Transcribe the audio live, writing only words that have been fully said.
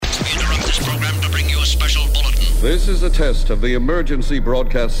special bulletin. This is a test of the emergency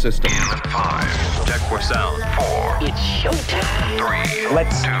broadcast system. In 5, check for sound. 4, it's showtime. 3,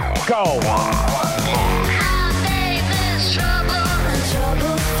 let's 2, go. 1.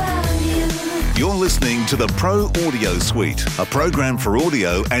 You're listening to the Pro Audio Suite, a program for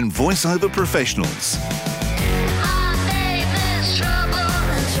audio and voiceover professionals.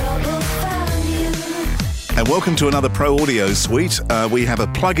 And welcome to another Pro Audio Suite. We have a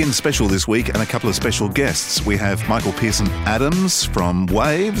plug-in special this week and a couple of special guests. We have Michael Pearson-Adams from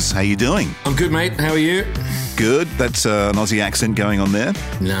Waves. How you doing? I'm good, mate. How are you? Good. That's an Aussie accent going on there.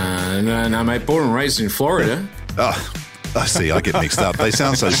 No, mate. Born and raised in Florida. Oh, I see. I get mixed up. They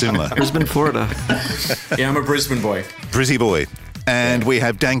sound so similar. Brisbane, Florida. Yeah, I'm a Brisbane boy. Brizzy boy. And we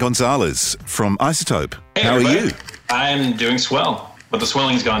have Dan Gonzales from Izotope. Hey, how everybody. are you? I'm doing swell, but the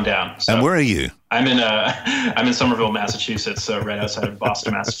swelling's gone down. So. And where are you? I'm in Somerville, Massachusetts, right outside of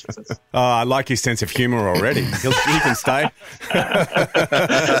Boston, Massachusetts. Oh, I like his sense of humour already. He can stay.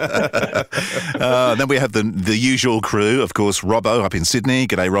 Then we have the usual crew, of course, Robbo up in Sydney.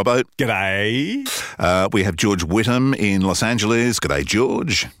 G'day, Robbo. G'day. We have George Whittam in Los Angeles. G'day,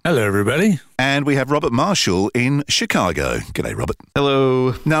 George. Hello, everybody. And we have Robert Marshall in Chicago. G'day, Robert.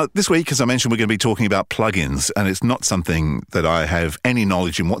 Hello. Now, this week, as I mentioned, we're going to be talking about plugins, and it's not something that I have any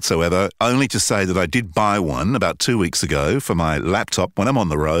knowledge in whatsoever, only to say that I did buy one about 2 weeks ago for my laptop when I'm on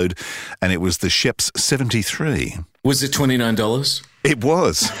the road, and it was the Sheps 73. Was it $29? It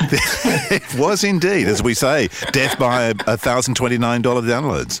was. It was indeed, as we say, death by $1,029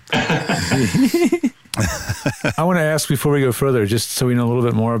 downloads. I want to ask before we go further, just so we know a little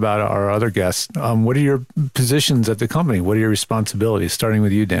bit more about our other guests, what are your positions at the company? What are your responsibilities? Starting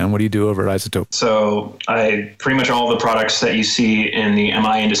with you, Dan, what do you do over at Izotope? So I pretty much all the products that you see in the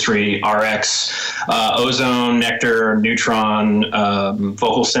MI industry, RX, Ozone, Nectar, Neutron,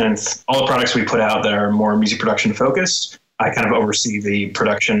 Vocal Synth, all the products we put out that are more music production focused. I kind of oversee the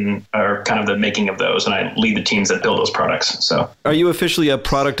production or kind of the making of those, and I lead the teams that build those products. So, are you officially a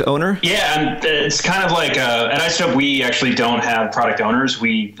product owner? Yeah, it's kind of like at Izotope, we actually don't have product owners.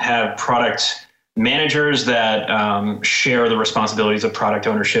 We have product managers that share the responsibilities of product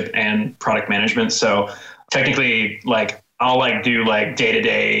ownership and product management. So, technically, I'll do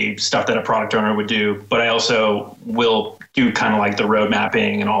day-to-day stuff that a product owner would do, but I also will do kind of like the road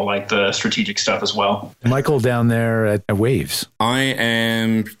mapping and all the strategic stuff as well. Michael down there at Waves. I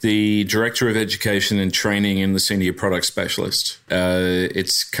am the Director of Education and Training and the Senior Product Specialist.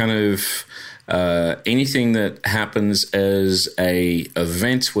 It's kind of anything that happens as a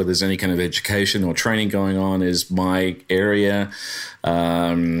event where there's any kind of education or training going on is my area.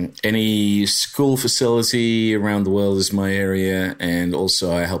 Any school facility around the world is my area, and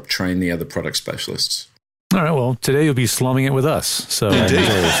also I help train the other product specialists. All right, well, today you'll be slumming it with us, so enjoy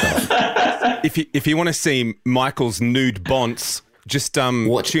yourself. If you want to see Michael's nude bonce, just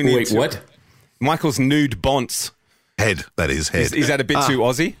tune in. What? Michael's nude bonce. Head, that is head. Is that a bit too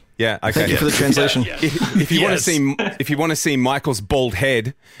Aussie? Yeah, okay. Thank you for the translation. If you want to see Michael's bald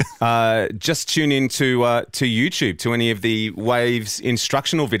head, just tune in to YouTube, to any of the Waves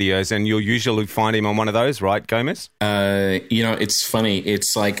instructional videos, and you'll usually find him on one of those, right, Gomez? It's funny.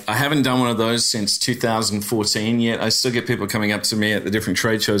 It's like I haven't done one of those since 2014 yet. I still get people coming up to me at the different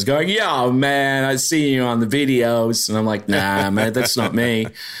trade shows going, "Yo, man, I see you on the videos," and I'm like, "Nah, mate, that's not me."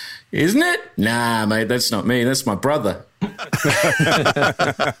 Isn't it? Nah, mate, that's not me. That's my brother.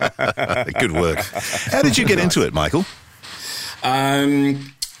 Good work. How did you get into it, Michael?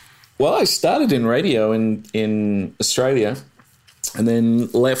 Well, I started in radio in Australia, and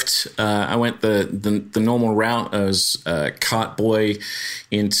then left. I went the normal route. I was cart boy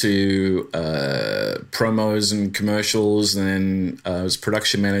into promos and commercials, and then I was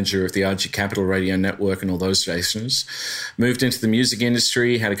production manager of the RG Capital Radio Network and all those stations. Moved into the music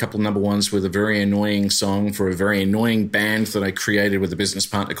industry, had a couple of number ones with a very annoying song for a very annoying band that I created with a business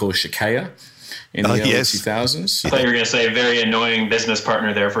partner called Shakaya in the early 2000s. I thought you were going to say a very annoying business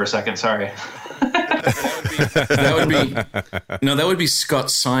partner there for a second. Sorry. That would be Scott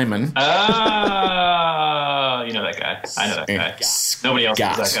Simon. You know that guy. I know that guy. Nobody else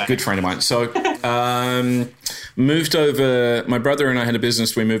knows that guy. Good friend of mine. So moved over. My brother and I had a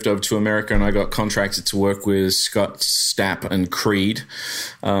business. We moved over to America, and I got contracted to work with Scott Stapp and Creed.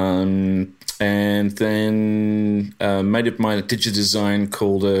 And then mate of mine at Digidesign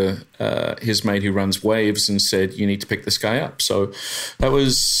called his mate who runs Waves and said, "You need to pick this guy up." So that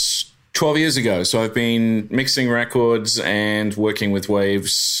was 12 years ago. So I've been mixing records and working with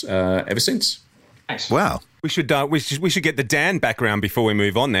Waves ever since. Nice. Wow. We should get the Dan background before we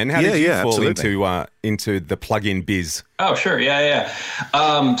move on. Then, how did you fall into the plug-in biz? Oh, sure, yeah.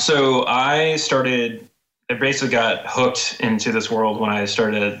 So I basically got hooked into this world when I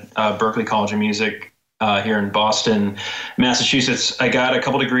started at Berklee College of Music here in Boston, Massachusetts. I got a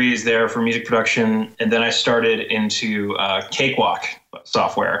couple degrees there for music production, and then I started into Cakewalk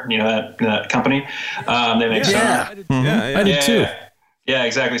software. You know that company? They make I did too. Yeah,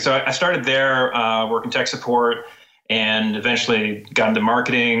 exactly. So I started there working tech support and eventually got into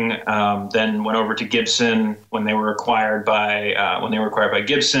marketing, then went over to Gibson when they were acquired by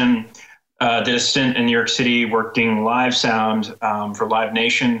Gibson. Did a stint in New York City working live sound for Live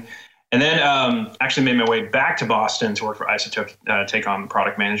Nation. And then actually made my way back to Boston to work for Izotope, take on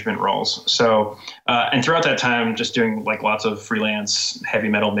product management roles. So, and throughout that time, just doing like lots of freelance heavy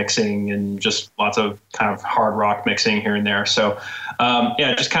metal mixing and just lots of kind of hard rock mixing here and there. So,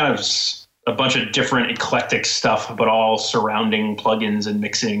 just kind of a bunch of different eclectic stuff, but all surrounding plugins and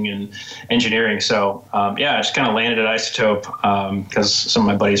mixing and engineering. So, I just kind of landed at Izotope because some of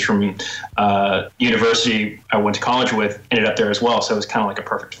my buddies from university I went to college with ended up there as well. So it was kind of like a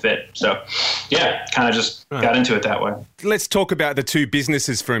perfect fit. So, kind of just got into it that way. Let's talk about the two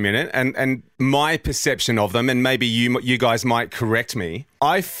businesses for a minute and my perception of them, and maybe you guys might correct me.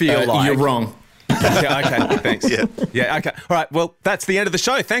 I feel like you're wrong. Yeah, okay, thanks. Yeah, okay. All right, well, that's the end of the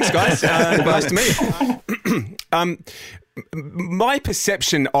show. Thanks, guys. Nice to meet you. My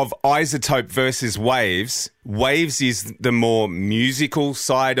perception of Izotope versus Waves is the more musical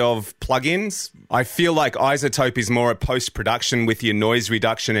side of plugins. I feel like Izotope is more a post-production with your noise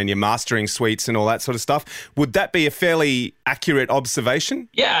reduction and your mastering suites and all that sort of stuff. Would that be a fairly accurate observation?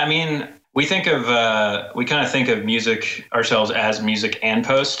 Yeah, I mean, we kind of think of music ourselves as music and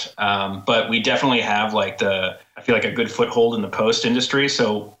post, but we definitely have I feel like a good foothold in the post industry.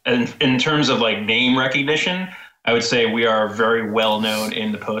 So in terms of like name recognition, I would say we are very well known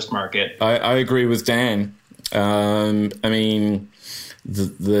in the post market. I agree with Dan. I mean,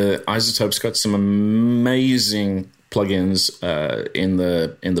 the Izotope's got some amazing plugins in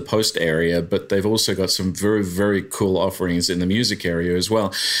the post area, but they've also got some very, very cool offerings in the music area as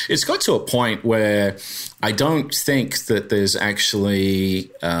well. It's got to a point where I don't think that there's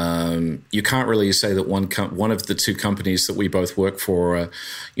actually you can't really say that one of the two companies that we both work for,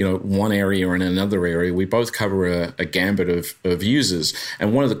 one area or in another area. We both cover a gambit of users,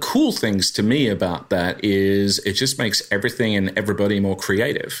 and one of the cool things to me about that is it just makes everything and everybody more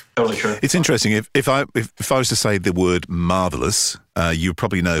creative. Totally true. It's interesting. If I was to say the word marvelous, you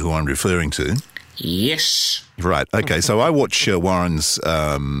probably know who I'm referring to. Yes. Right. Okay. So I watch Warren's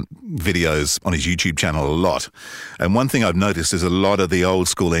videos on his YouTube channel a lot. And one thing I've noticed is a lot of the old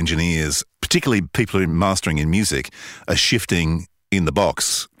school engineers, particularly people who are mastering in music, are shifting in the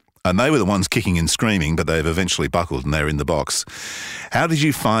box. And they were the ones kicking and screaming, but they've eventually buckled and they're in the box. How did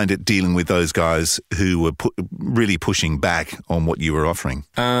you find it dealing with those guys who were really pushing back on what you were offering?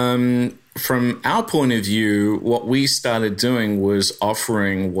 From our point of view, what we started doing was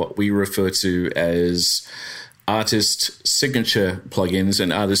offering what we refer to as artist signature plugins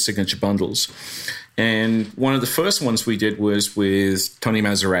and artist signature bundles. And one of the first ones we did was with Tony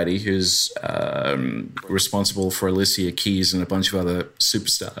Maserati, who's responsible for Alicia Keys and a bunch of other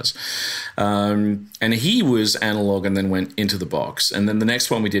superstars. And he was analog and then went into the box. And then the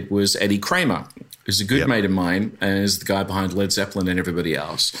next one we did was Eddie Kramer, who's a good mate of mine and is the guy behind Led Zeppelin and everybody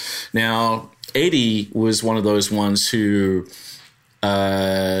else. Now, Eddie was one of those ones who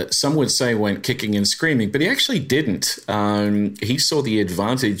some would say went kicking and screaming, but he actually didn't. He saw the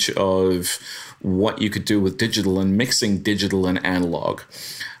advantage of what you could do with digital and mixing digital and analog,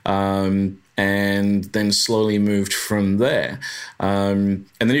 and then slowly moved from there. And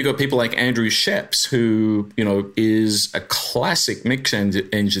then you've got people like Andrew Sheps, who, is a classic mix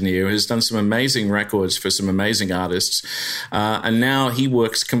engineer, has done some amazing records for some amazing artists. And now he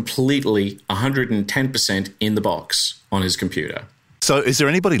works completely 110% in the box on his computer. So is there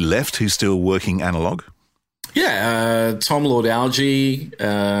anybody left who's still working analog? Yeah, Tom Lord-Alge.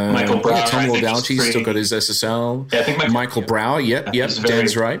 Michael Brower. Tom Lord-Alge's still got his SSL. Yeah, I think Michael Brower, yep,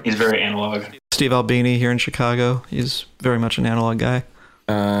 Dan's right. He's very analog. Steve Albini here in Chicago. He's very much an analog guy.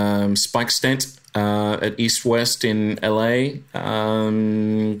 Spike Stent at East West in LA. I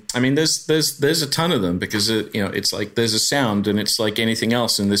mean, there's a ton of them because it's like there's a sound, and it's like anything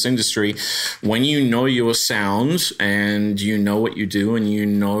else in this industry. When you know your sound and you know what you do and you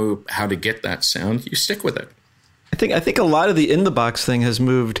know how to get that sound, you stick with it. I think a lot of the in the box thing has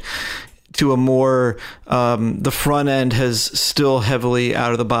moved to a more, the front end has still heavily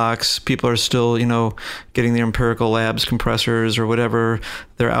out of the box. People are still, getting their Empirical Labs compressors or whatever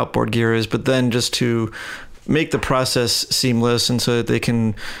their outboard gear is, but then just to make the process seamless and so that they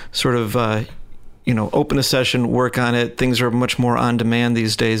can sort of, open a session, work on it. Things are much more on demand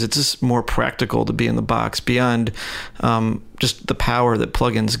these days. It's just more practical to be in the box beyond just the power that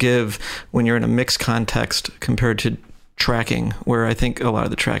plugins give when you're in a mix context compared to tracking, where I think a lot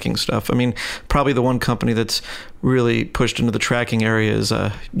of the tracking stuff, probably the one company that's really pushed into the tracking area is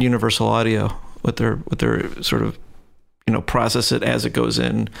Universal Audio with their sort of, process it as it goes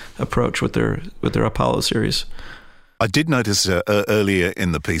in approach with their Apollo series. I did notice earlier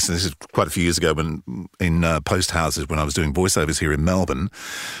in the piece, and this is quite a few years ago in post houses when I was doing voiceovers here in Melbourne,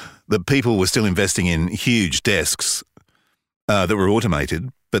 that people were still investing in huge desks that were automated,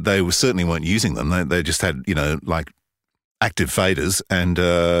 but they certainly weren't using them. They just had, like active faders and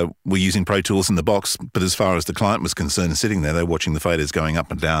were using Pro Tools in the box. But as far as the client was concerned, sitting there, they're watching the faders going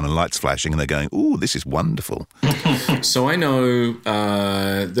up and down and lights flashing, and they're going, "Ooh, this is wonderful." So I know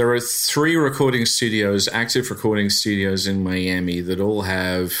there are 3 recording studios, active recording studios in Miami that all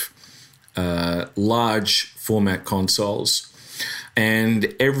have large format consoles.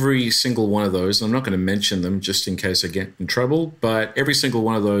 And every single one of those, I'm not going to mention them just in case I get in trouble, but every single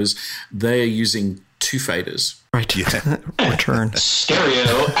one of those, they are using 2 faders. Right. Yeah. Return. Stereo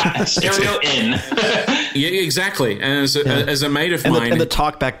in. Yeah, exactly. And as a mate of mine... And the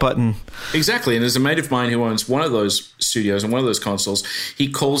talkback button. Exactly. And as a mate of mine who owns one of those studios and one of those consoles, he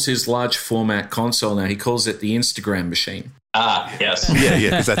calls his large format console now, he calls it the Instagram machine. Ah, yes.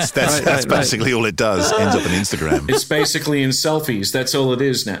 Yeah, because that's basically all it does, ends up on Instagram. It's basically in selfies. That's all it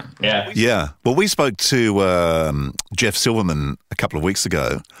is now. Yeah. Yeah. Well, we spoke to Jeff Silverman a couple of weeks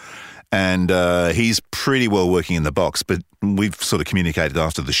ago, and he's pretty well working in the box, but we've sort of communicated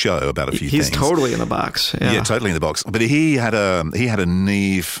after the show about a few things. He's totally in the box. Yeah, totally in the box. But he had a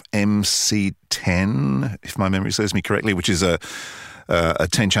Neve MC10, if my memory serves me correctly, which is a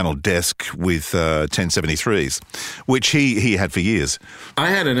 10-channel desk with 1073s, which he had for years. I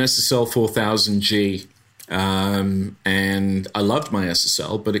had an SSL 4000G, and I loved my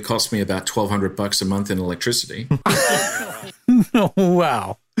SSL, but it cost me about $1,200 a month in electricity. Oh,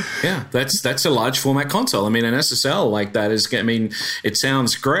 wow. Yeah, that's a large format console. An SSL like that is, it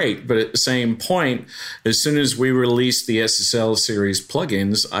sounds great, but at the same point, as soon as we released the SSL series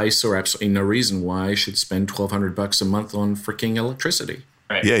plugins, I saw absolutely no reason why I should spend $1,200 a month on freaking electricity.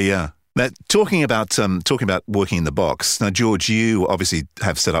 Right. Yeah. Now, talking about working in the box. Now, George, you obviously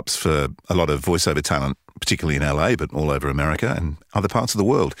have setups for a lot of voiceover talent, particularly in LA, but all over America and other parts of the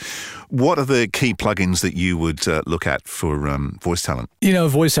world. What are the key plugins that you would look at for voice talent?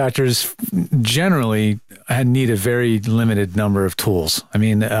 Voice actors generally need a very limited number of tools.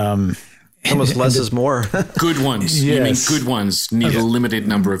 Almost less is more. Good ones. Yes. You mean good ones need a limited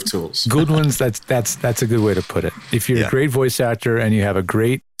number of tools. Good ones, that's a good way to put it. If you're a great voice actor and you have a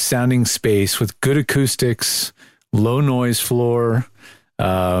great sounding space with good acoustics, low noise floor,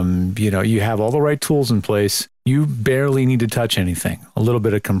 you have all the right tools in place, you barely need to touch anything. A little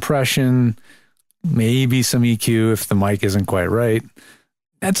bit of compression, maybe some EQ if the mic isn't quite right.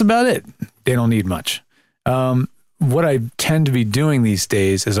 That's about it. They don't need much. What I tend to be doing these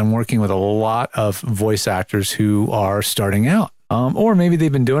days is I'm working with a lot of voice actors who are starting out, or maybe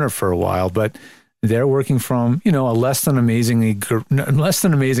they've been doing it for a while, but they're working from, a less than amazing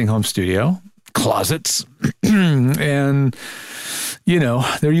home studio, closets, and,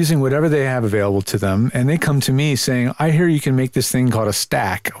 they're using whatever they have available to them. And they come to me saying, I hear you can make this thing called a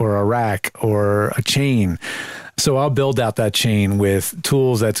stack or a rack or a chain. So I'll build out that chain with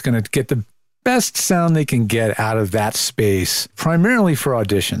tools that's going to get the best sound they can get out of that space, primarily for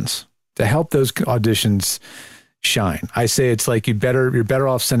auditions, to help those auditions shine. I say it's like you're better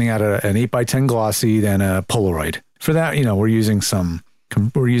off sending out an 8x10 glossy than a Polaroid. For that, we're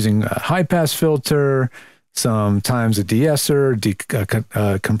using a high pass filter, sometimes a de-esser,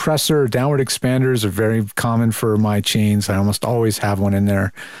 compressor, downward expanders are very common for my chains. I almost always have one in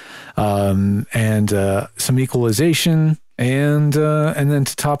there, and some equalization. And then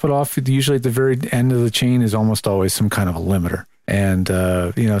to top it off, usually at the very end of the chain is almost always some kind of a limiter. And,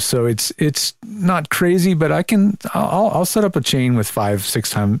 so it's not crazy, but I'll set up a chain with 5, 6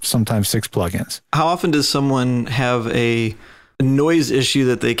 times, sometimes 6 plugins. How often does someone have a noise issue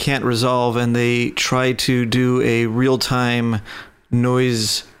that they can't resolve and they try to do a real-time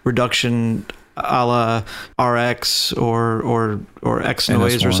noise reduction a la RX or X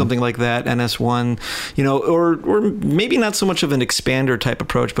noise NS1. or something like that, NS1, or maybe not so much of an expander type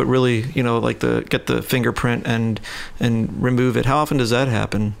approach, but really, like get the fingerprint and remove it. How often does that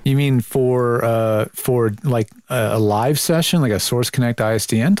happen? You mean for like a live session, like a Source Connect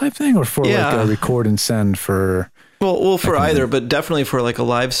ISDN type thing, or for like a record and send for? Well, for either, but definitely for like a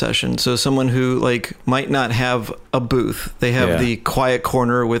live session. So someone who like might not have a booth, they have the quiet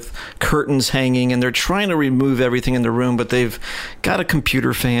corner with curtains hanging, and they're trying to remove everything in the room, but they've got a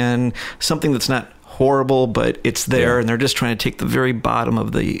computer fan, something that's not horrible, but it's there, and they're just trying to take the very bottom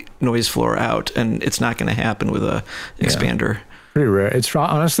of the noise floor out, and it's not going to happen with a expander. Pretty rare. It's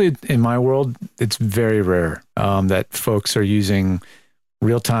honestly, in my world, it's very rare that folks are using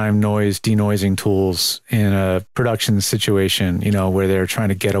real-time noise denoising tools in a production situation, where they're trying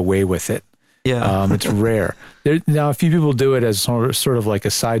to get away with it. Yeah. It's rare. Now, a few people do it as sort of like a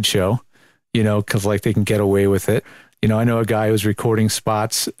sideshow, because like they can get away with it. I know a guy who was recording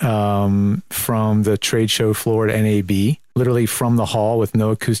spots from the trade show floor at NAB, literally from the hall with no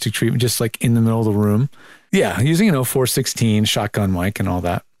acoustic treatment, just like in the middle of the room. Yeah, using 416 shotgun mic and all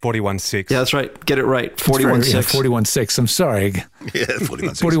that. 41.6. Yeah, that's right. Get it right. 41.6. Yeah, 41.6. I'm sorry. Yeah,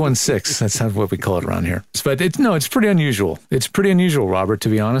 41.6. 41.6. That's what we call it around here. But it's pretty unusual. It's pretty unusual, Robert, to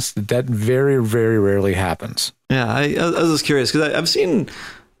be honest. That very, very rarely happens. Yeah, I was just curious because I've seen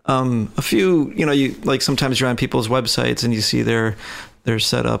a few, you like sometimes you're on people's websites and you see their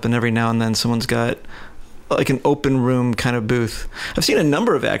setup, and every now and then someone's got like an open room kind of booth. I've seen a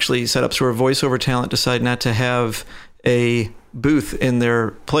number of actually setups where voiceover talent decide not to have a booth in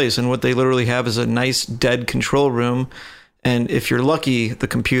their place, and what they literally have is a nice dead control room, and if you're lucky, the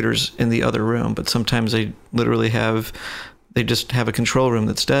computer's in the other room. But sometimes they just have a control room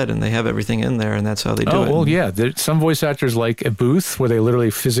that's dead, and they have everything in there, and that's how they do it. Oh, well, yeah. Some voice actors like a booth where they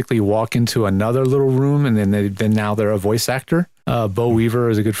literally physically walk into another little room, and then now they're a voice actor. Bo Weaver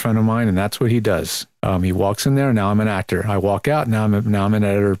is a good friend of mine, and that's what he does. He walks in there, now I'm an actor. I walk out, now I'm an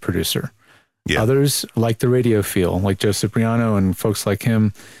editor producer. Yeah. Others like the radio feel, like Joe Cipriano and folks like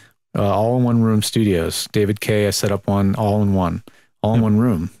him, all in one room studios. David Kay, I set up one all in one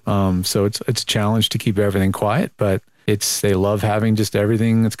room. So it's a challenge to keep everything quiet, but they love having just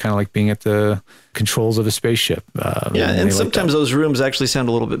everything. It's kind of like being at the controls of a spaceship. And sometimes those rooms actually sound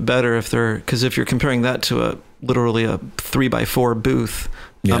a little bit better because if you're comparing that to literally a 3x4 booth.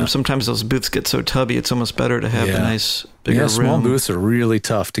 Sometimes those booths get so tubby, it's almost better to have a nice bigger room. Small booths are really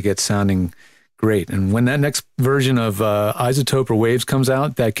tough to get sounding great. And when that next version of Izotope or Waves comes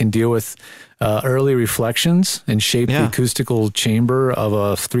out that can deal with early reflections and shape the acoustical chamber of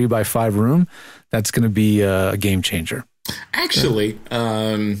a 3x5 room, that's going to be a game changer. Actually,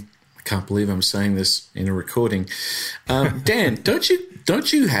 I can't believe I'm saying this in a recording. Dan, don't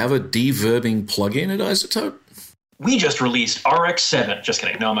you have a deverbing plugin at Izotope? We just released RX7. Just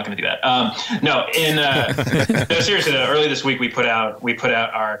kidding. No, I'm not going to do that. No, seriously, early this week we put out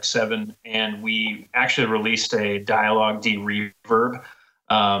RX7, and we actually released a dialogue de-reverb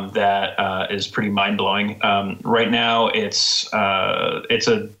that is pretty mind blowing. Right now, it's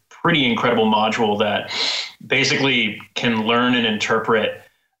a pretty incredible module that basically can learn and interpret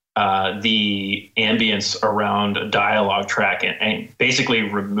the ambience around a dialogue track and basically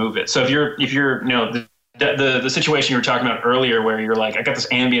remove it. So if you're the situation you were talking about earlier where you're like, I got this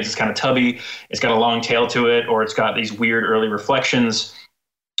ambience, it's kind of tubby, it's got a long tail to it, or it's got these weird early reflections,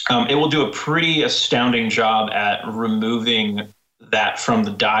 it will do a pretty astounding job at removing that from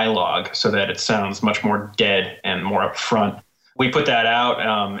the dialogue so that it sounds much more dead and more upfront. We put that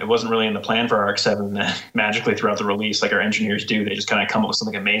out. It wasn't really in the plan for RX7, and then magically throughout the release, like our engineers do, they just kind of come up with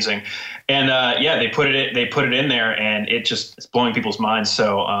something amazing. And they put it in there, and it's blowing people's minds.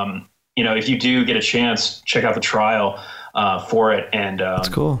 So if you do get a chance, check out the trial for it, and that's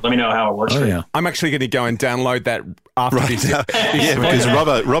cool. Let me know how it works for you. I'm actually going to go and download that after this. Because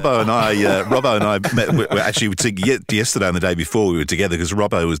Robbo and I met actually yesterday and the day before we were together because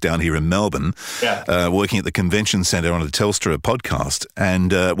Robbo was down here in Melbourne, working at the convention centre on a Telstra podcast,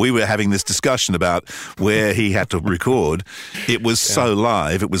 and we were having this discussion about where he had to record. It was so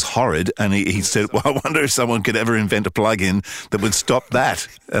live, it was horrid, and he said, "Well, I wonder if someone could ever invent a plug-in that would stop that."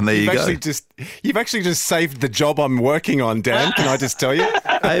 And there you go. You've actually just saved the job I'm working on, Dan. Can I just tell you?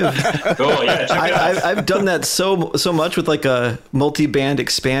 I've done that so much with like a multi-band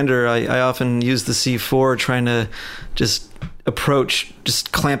expander. I often use the C4 trying to just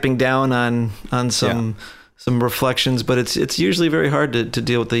clamping down on some reflections, but it's usually very hard to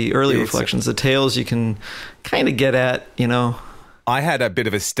deal with the early reflections. The tails you can kind of get at, I had a bit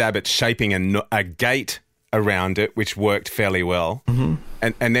of a stab at shaping a gate around it, which worked fairly well. Mm-hmm.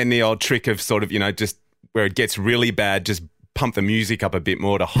 And then the old trick of sort of, just where it gets really bad, just pump the music up a bit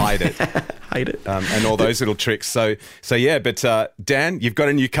more to hide it. Hide it. And all those little tricks. So yeah, but Dan, you've got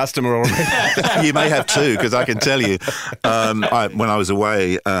a new customer already. You may have too, because I can tell you, when I was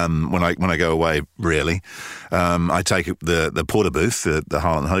away, when I go away, really, I take the porter booth, the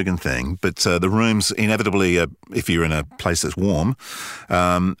Harlan Hogan thing, but the rooms inevitably, if you're in a place that's warm,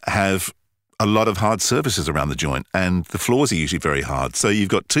 have a lot of hard surfaces around the joint, and the floors are usually very hard. So you've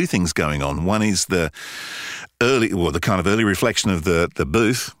got two things going on. One is the kind of early reflection of the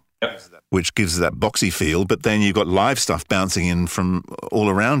booth, which gives that boxy feel, but then you've got live stuff bouncing in from all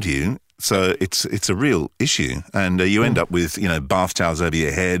around you. So it's a real issue, and you end up with bath towels over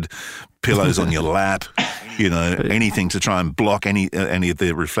your head, pillows on your lap, anything to try and block any of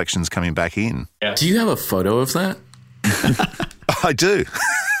the reflections coming back in. Yeah. Do you have a photo of that? I do.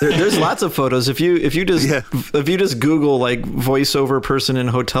 There's lots of photos. If you just Google like voiceover person in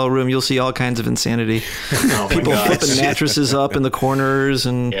hotel room, you'll see all kinds of insanity. People flipping mattresses up in the corners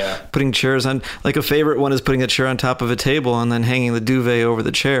and putting chairs on. Like a favorite one is putting a chair on top of a table and then hanging the duvet over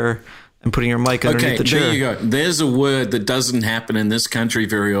the chair and putting your mic underneath the chair. There you go. There's a word that doesn't happen in this country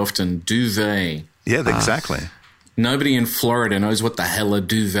very often. Duvet. Yeah, exactly. Nobody in Florida knows what the hell a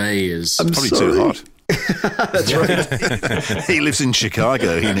duvet is. Probably too hot. That's right. He lives in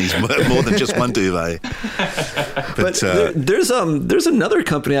Chicago. He needs more than just one duvet. But there's another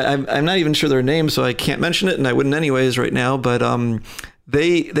company. I'm not even sure their name, so I can't mention it, and I wouldn't anyways right now. But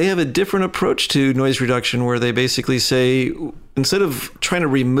they have a different approach to noise reduction, where they basically say, instead of trying to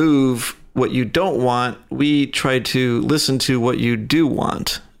remove what you don't want, we try to listen to what you do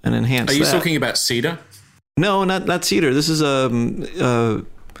want and enhance. Are you that. talking about Cedar? No, not Cedar. This is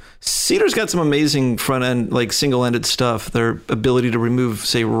Cedar's got some amazing front end, like single ended stuff. Their ability to remove,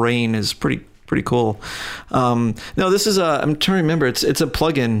 say, rain is pretty cool. No, this is I'm trying to remember. It's a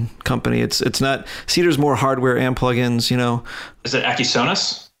plug-in company. It's not Cedar's more hardware and plugins. Is it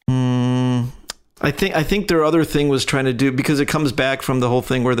Acusonus? I think their other thing was trying to do, because it comes back from the whole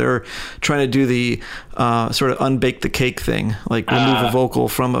thing where they're trying to do the sort of unbake the cake thing, like remove a vocal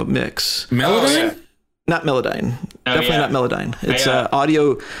from a mix. Melodyne? Not Melodyne. Definitely not Melodyne. It's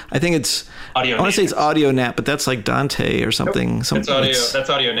audio. I think it's Audio. I want to say it's Audio Nat, but that's like Dante or something. That's audio. That's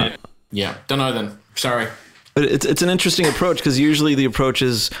Audio Nat. Yeah, don't know then. Sorry. But it's an interesting approach, because usually the approach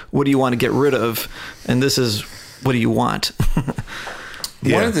is, what do you want to get rid of, and this is, what do you want?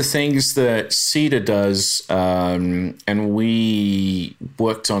 One of the things that Cedar does, and we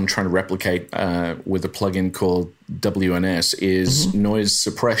worked on trying to replicate with a plugin called WNS, is noise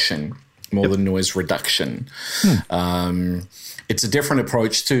suppression more than noise reduction. It's a different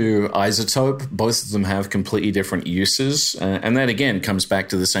approach to Izotope. Both of them have completely different uses. And that, again, comes back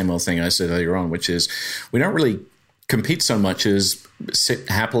to the same old thing I said earlier on, which is we don't really compete so much as sit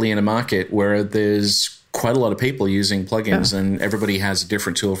happily in a market where there's quite a lot of people using plugins, and everybody has a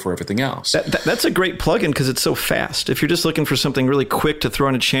different tool for everything else. That's a great plugin because it's so fast. If you're just looking for something really quick to throw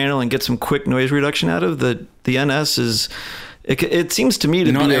on a channel and get some quick noise reduction out of, the NS is... It seems to me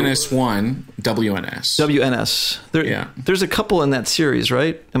to not be NS1, WNS. WNS. There's a couple in that series,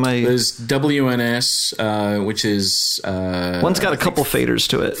 right? There's WNS, which is one's got a couple faders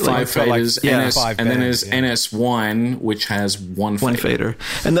to it, five faders, and then there's NS1, which has one fader.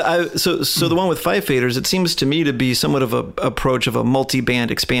 And so the one with five faders, it seems to me to be somewhat of a approach of a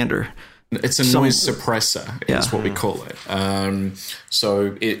multi-band expander. It's a noise suppressor, is what we call it. So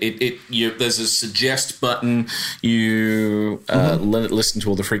there's a suggest button. You let it listen to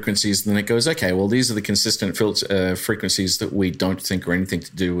all the frequencies, and then it goes, okay, well, these are the consistent frequencies that we don't think are anything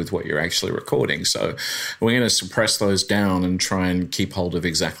to do with what you're actually recording. So we're going to suppress those down and try and keep hold of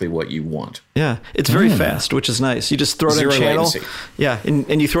exactly what you want. Yeah, it's very fast, which is nice. You just throw it on a channel. Latency. Yeah,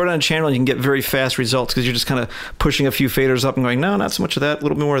 and you throw it on a channel, and you can get very fast results because you're just kind of pushing a few faders up and going, no, not so much of that, a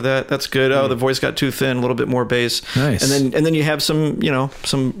little bit more of that. That's good. Oh, the voice got too thin, a little bit more bass. Nice. And then you have some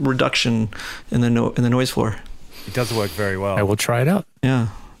reduction in the noise floor. It does work very well. I will try it out. Yeah.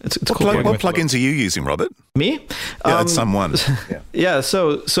 It's cool. What plugins are you using, Robert? Me? Yeah, it's someone. Yeah,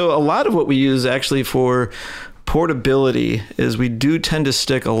 so a lot of what we use actually for portability is we do tend to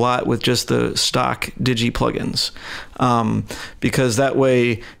stick a lot with just the stock Digi plugins, because that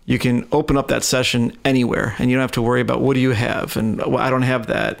way you can open up that session anywhere and you don't have to worry about what do you have and well, I don't have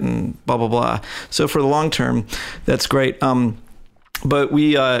that and blah blah blah. So for the long term, that's great. But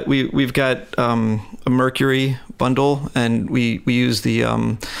we've got a Mercury bundle, and we use the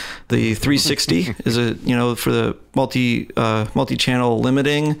 360 is for the multi-channel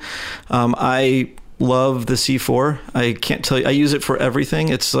limiting. I love the C4. I can't tell you. I use it for everything.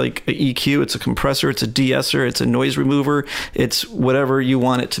 It's like an EQ, it's a compressor, it's a de-esser, it's a noise remover. It's whatever you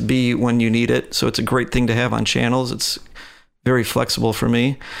want it to be when you need it. So it's a great thing to have on channels. It's very flexible for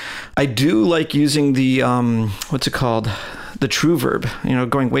me. I do like using the, what's it called? The True Verb,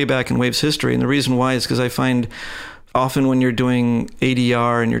 going way back in Waves history. And the reason why is because I find often when you're doing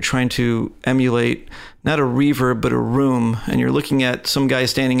ADR and you're trying to emulate not a reverb, but a room, and you're looking at some guy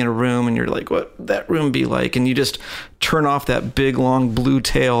standing in a room and you're like, what would that room be like? And you just turn off that big, long blue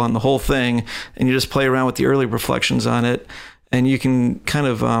tail on the whole thing, and you just play around with the early reflections on it, and you can kind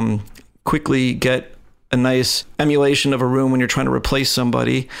of quickly get a nice emulation of a room when you're trying to replace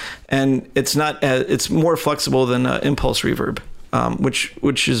somebody. And it's more flexible than impulse reverb.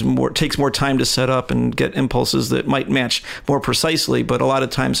 Which is takes more time to set up and get impulses that might match more precisely, but a lot of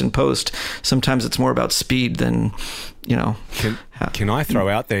times in post, sometimes it's more about speed than, Can I throw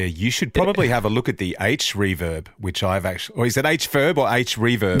out there? You should probably have a look at the H reverb, which I've actually, or is it H verb or H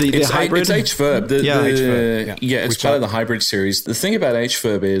reverb? It's hybrid. It's H verb. H-verb. It's part of the hybrid series. The thing about H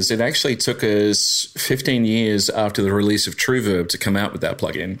verb is it actually took us 15 years after the release of True Verb to come out with that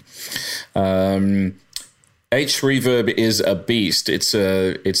plugin. H reverb is a beast. It's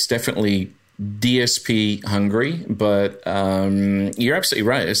definitely DSP hungry, but you're absolutely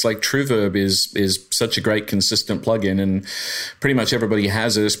right. It's like True Verb is such a great consistent plugin, and pretty much everybody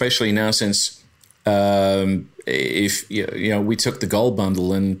has it, especially now since if we took the gold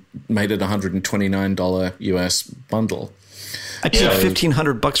bundle and made it $129 US bundle. I paid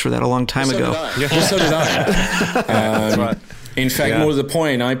 $1,500 for that a long time ago. So did I. That's right. In fact, more to the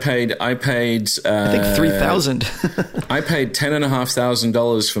point, I paid. I think $3,000. I paid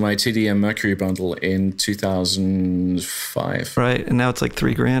 $10,500 for my TDM Mercury bundle in 2005. Right, and now it's like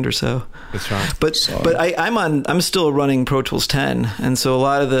 $3,000 or so. That's right. But I'm still running Pro Tools 10, and so a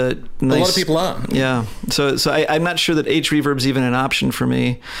lot of people are. Yeah. So I'm not sure that H reverb's even an option for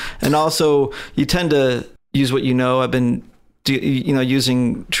me, and also you tend to use what you know. I've been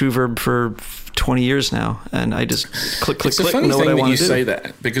using True Verb for 20 years now, and I just click. It's a funny thing that you say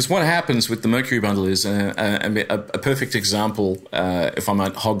that, because what happens with the Mercury bundle is a perfect example. If I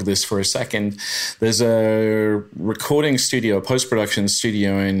might hog this for a second, there's a recording studio, a post-production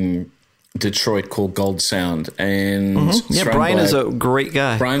studio in Detroit called Gold Sound, and Brian is a great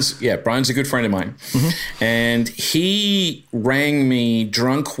guy. Brian's a good friend of mine, and he rang me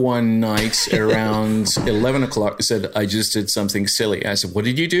drunk one night around 11 o'clock and said, "I just did something silly." I said, "What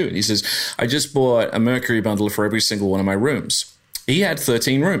did you do?" And he says, "I just bought a Mercury bundle for every single one of my rooms." He had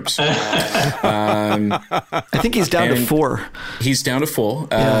 13 rooms. I think he's down to 4. He's down to 4.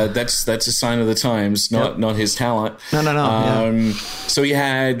 That's a sign of the times, not his talent. No. So he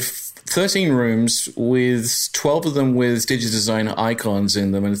had 13 rooms with 12 of them with Digidesign icons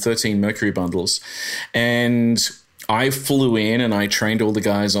in them and 13 Mercury bundles. And I flew in and I trained all the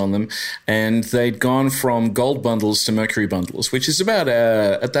guys on them, and they'd gone from gold bundles to Mercury bundles, which is about,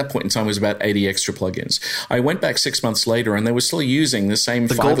 at that point in time, was about 80 extra plugins. I went back 6 months later and they were still using the same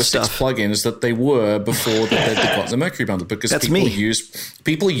 5 or 6 plugins that they were before they'd got the Mercury bundle, because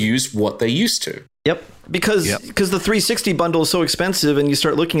people use what they used to. Yep. Because the 360 bundle is so expensive, and you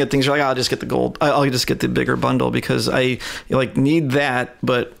start looking at things, you're like, I'll just get the gold. I'll just get the bigger bundle because I need that,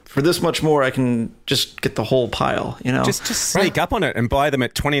 but for this much more, I can just get the whole pile, Just sneak up on it and buy them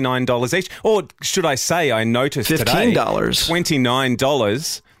at $29 each. Or should I say, I noticed today,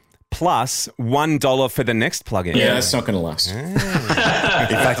 $29 plus $1 for the next plugin. Yeah, that's not going to last. In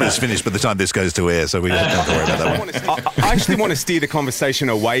fact, it's finished by the time this goes to air, so we don't have to worry about that one. I actually want to steer the conversation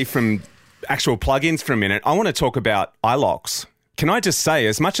away from actual plugins for a minute. I want to talk about iLoks. Can I just say,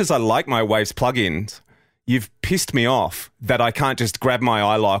 as much as I like my Waves plugins, you've pissed me off that I can't just grab my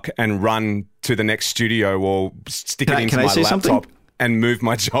iLok and run to the next studio or stick it into my laptop and move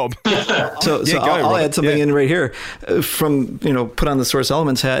my job. I'll add something in right here. From, put on the Source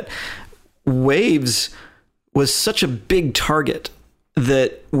Elements hat, Waves was such a big target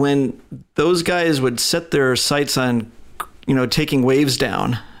that when those guys would set their sights on, taking Waves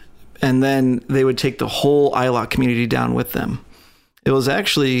down, and then they would take the whole iLok community down with them, it was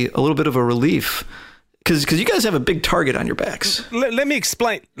actually a little bit of a relief. Because you guys have a big target on your backs. Let me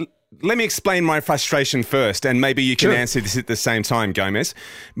explain my frustration first, and maybe you can answer this at the same time, Gomez.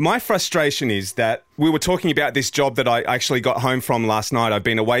 My frustration is that we were talking about this job that I actually got home from last night. I've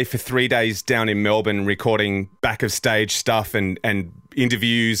been away for 3 days down in Melbourne recording back of stage stuff and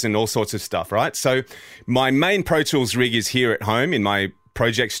interviews and all sorts of stuff, right? So my main Pro Tools rig is here at home in my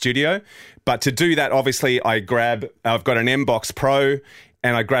project studio. But to do that, obviously, I've got an M-Box Pro,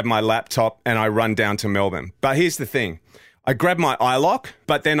 and I grab my laptop and I run down to Melbourne. But here's the thing. I grab my iLock,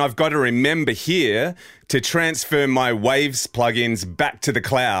 but then I've got to remember here to transfer my Waves plugins back to the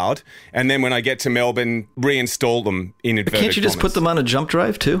cloud, and then when I get to Melbourne, reinstall them in inverted Can't you just put them on a jump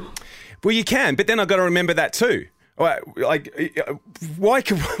drive too? Well, you can, but then I've got to remember that too. Like, why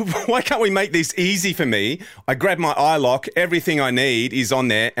can't we make this easy for me? I grab my iLock, everything I need is on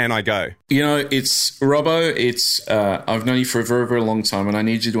there, and I go. You know, it's Robbo. I've known you for a very, very long time, and I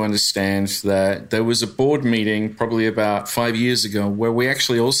need you to understand that there was a board meeting probably about 5 years ago where we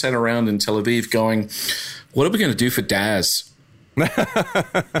actually all sat around in Tel Aviv going, "What are we going to do for Daz?"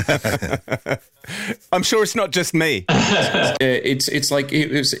 I'm sure it's not just me. It's like it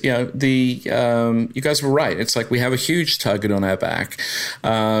was, you know, you guys were right. It's like we have a huge target on our back.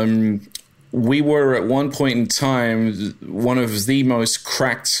 We were at one point in time one of the most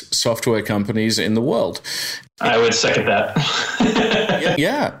cracked software companies in the world. I would second that.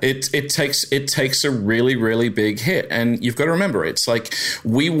 Yeah, it takes a really, really big hit. And you've got to remember, it's like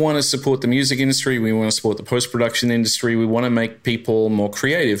we want to support the music industry. We want to support the post-production industry. We want to make people more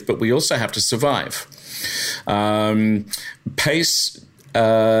creative, but we also have to survive. Pace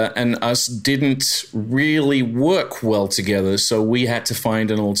and us didn't really work well together, so we had to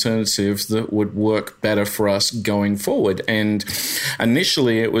find an alternative that would work better for us going forward. And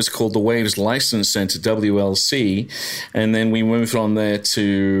initially it was called the Waves License Center, WLC, and then we moved on there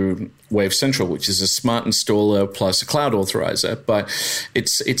to Wave Central, which is a smart installer plus a cloud authorizer. But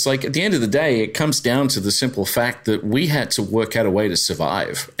it's like at the end of the day, it comes down to the simple fact that we had to work out a way to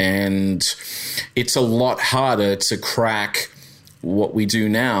survive, and it's a lot harder to crack what we do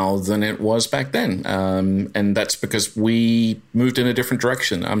now than it was back then. And that's because we moved in a different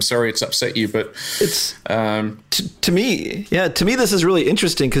direction. I'm sorry it's upset you, but it's to me, this is really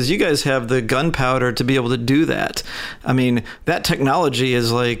interesting because you guys have the gunpowder to be able to do that. I mean, that technology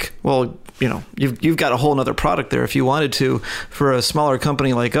is like, well, you know, you've got a whole nother product there if you wanted to. For a smaller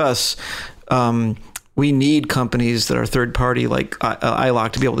company like us, we need companies that are third party like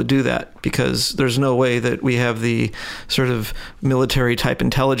iLock to be able to do that, because there's no way that we have the sort of military type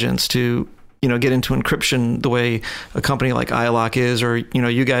intelligence to, you know, get into encryption the way a company like iLock is, or, you know,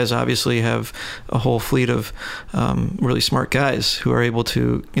 you guys obviously have a whole fleet of really smart guys who are able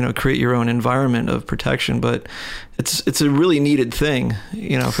to, you know, create your own environment of protection. But it's a really needed thing,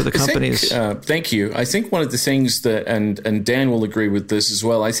 you know, for the companies. Thank you. I think one of the things that, and Dan will agree with this as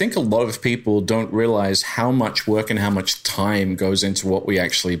well, I think a lot of people don't realize how much work and how much time goes into what we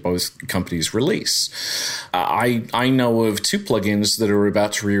actually both companies release. I know of 2 plugins that are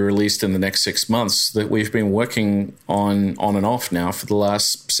about to be released in the next 6 months that we've been working on and off now for the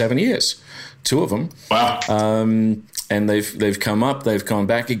last 7 years. 2 of them. Wow. And they've come up, they've gone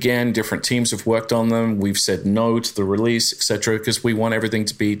back again. Different teams have worked on them. We've said no to the release, etc., because we want everything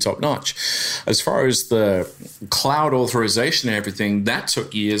to be top notch. As far as the cloud authorization and everything, that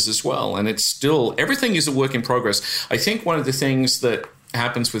took years as well. And it's still, everything is a work in progress. I think one of the things that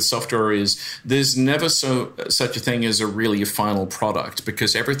happens with software is there's never such a thing as a really final product,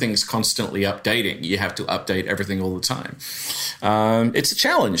 because everything's constantly updating. You have to update everything all the time. It's a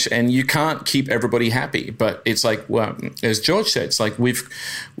challenge, and you can't keep everybody happy. But it's like, well, as George said, it's like we've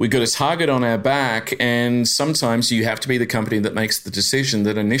got a target on our back, and sometimes you have to be the company that makes the decision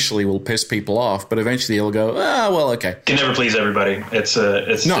that initially will piss people off, but eventually they'll go, well, okay. Can never please everybody. It's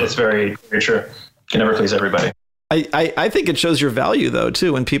very, very true. Can never please everybody. I think it shows your value, though,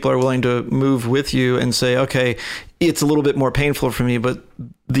 too, when people are willing to move with you and say, okay, it's a little bit more painful for me, but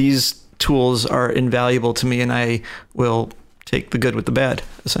these tools are invaluable to me, and I will take the good with the bad,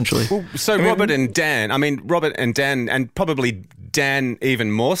 essentially. Well, so Robert and Dan, and probably Dan even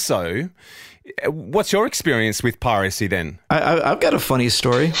more so, what's your experience with piracy then? I've got a funny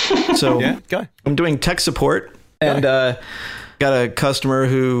story. So yeah, go. I'm doing tech support, and got a customer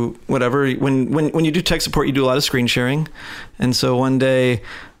who, whatever, when you do tech support, you do a lot of screen sharing. And so one day,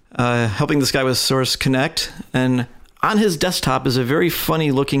 helping this guy with Source Connect, and on his desktop is a very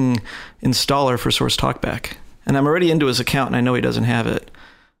funny looking installer for Source Talkback. And I'm already into his account, and I know he doesn't have it.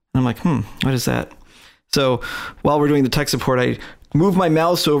 And I'm like, what is that? So while we're doing the tech support, I move my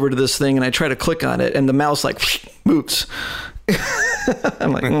mouse over to this thing, and I try to click on it, and the mouse like moves.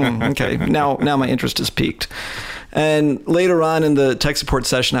 I'm like, okay, now my interest is piqued. And later on in the tech support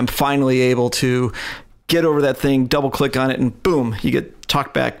session, I'm finally able to get over that thing, double click on it, and boom, you get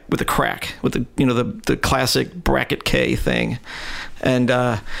talkback with a crack, with the classic bracket K thing. And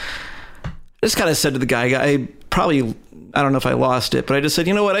I just kind of said to the guy, I don't know if I lost it, but I just said,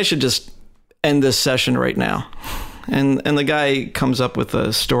 you know what, I should just end this session right now. And the guy comes up with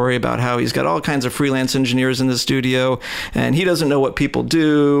a story about how he's got all kinds of freelance engineers in the studio, and he doesn't know what people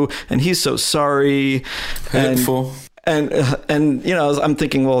do, and he's so sorry. Hurtful. And I'm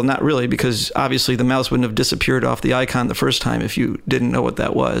thinking, well, not really, because obviously the mouse wouldn't have disappeared off the icon the first time if you didn't know what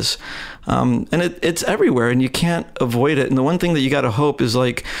that was. And it's everywhere, and you can't avoid it. And the one thing that you got to hope is,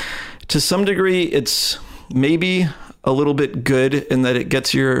 like, to some degree, it's maybe a little bit good in that it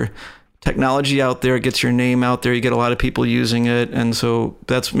gets your technology out there, it gets your name out there, you get a lot of people using it, and so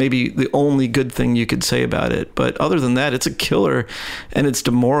that's maybe the only good thing you could say about it. But other than that, it's a killer, and it's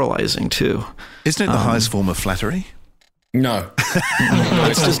demoralizing too. Isn't it the highest form of flattery? No.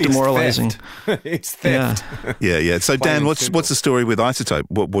 It's just demoralizing. It's theft. Yeah. So Dan, what's the story with Izotope?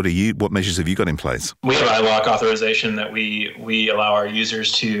 What measures have you got in place? We have iLock authorization that we allow our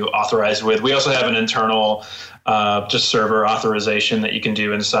users to authorize with. We also have an internal just server authorization that you can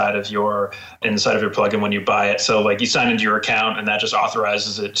do inside of your plugin when you buy it. So like you sign into your account and that just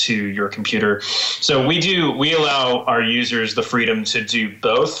authorizes it to your computer. So we allow our users the freedom to do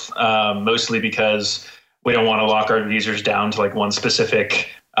both, mostly because we don't want to lock our users down to like one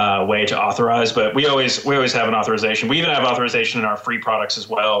specific way to authorize, but we always have an authorization. We even have authorization in our free products as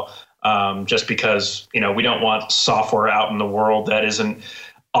well, just because we don't want software out in the world that isn't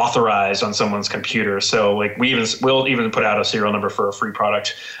authorized on someone's computer. So like we'll even put out a serial number for a free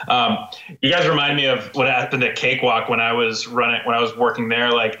product. You guys remind me of what happened at Cakewalk when I was working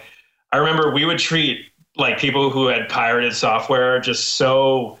there. Like I remember we would treat like people who had pirated software just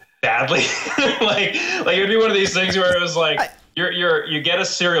so badly. like it would be one of these things where it was like you get a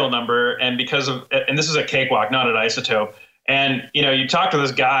serial number, and this is a Cakewalk, not an Izotope, and you talk to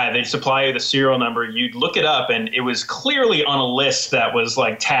this guy, they'd supply you the serial number, you'd look it up, and it was clearly on a list that was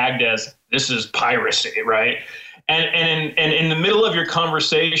like tagged as this is piracy, right? And in the middle of your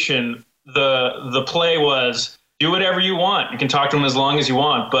conversation, the play was do whatever you want. You can talk to them as long as you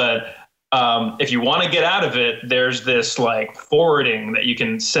want, but if you want to get out of it, there's this like forwarding that you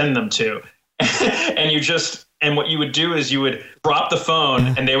can send them to. And what you would do is you would drop the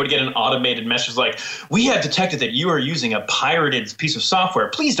phone and they would get an automated message like, we have detected that you are using a pirated piece of software.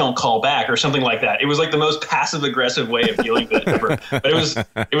 Please don't call back, or something like that. It was like the most passive aggressive way of dealing with it ever. But it was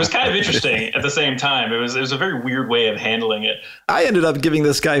kind of interesting at the same time. It was a very weird way of handling it. I ended up giving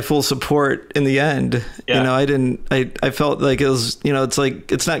this guy full support in the end. Yeah. I felt like it was, it's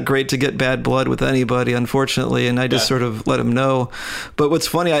like, it's not great to get bad blood with anybody, unfortunately. And I just sort of let him know. But what's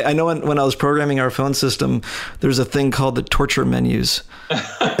funny, I know when I was programming our phone system, there's a thing called the torture menus.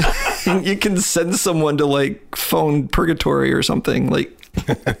 You can send someone to like phone purgatory or something. Like,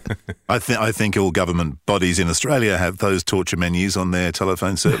 I think all government bodies in Australia have those torture menus on their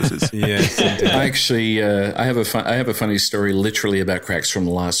telephone services. Yes, indeed. Actually, I have a funny story literally about cracks from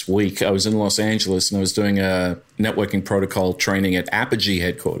last week. I was in Los Angeles and I was doing a networking protocol training at Apogee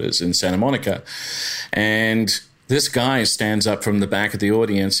headquarters in Santa Monica, and this guy stands up from the back of the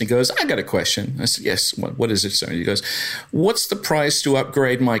audience. He goes, I got a question. I said, yes, what is it, sir? He goes, what's the price to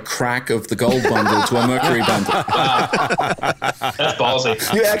upgrade my crack of the gold bundle to a mercury bundle? That's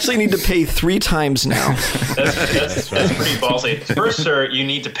ballsy. You actually need to pay 3 times now. That's pretty ballsy. First, sir, you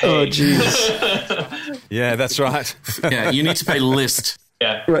need to pay. Oh, jeez. Yeah, that's right. Yeah, you need to pay list.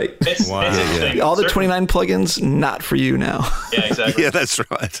 Yeah. Right. It's interesting. All the 29 plugins, not for you now. Yeah, exactly. Yeah, that's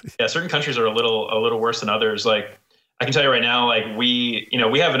right. Yeah, certain countries are a little worse than others. Like I can tell you right now, like we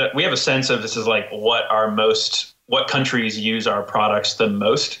have a sense of this is like what countries use our products the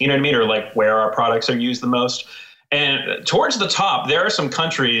most. You know what I mean? Or like where our products are used the most. And towards the top, there are some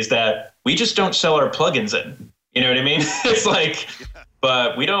countries that we just don't sell our plugins in. You know what I mean? It's like,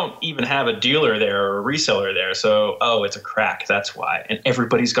 but we don't even have a dealer there or a reseller there. So, it's a crack. That's why. And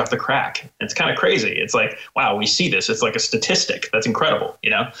everybody's got the crack. It's kind of crazy. It's like, wow, we see this. It's like a statistic. That's incredible,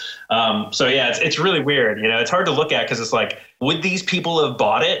 So, yeah, it's really weird. It's hard to look at because it's like, would these people have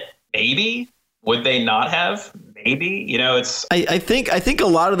bought it? Maybe. Would they not have? Maybe. It's. I think a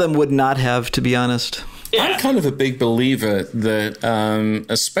lot of them would not have, to be honest. Yeah. I'm kind of a big believer that,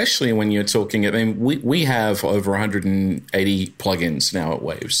 especially when you're talking, I mean, we have over 180 plugins now at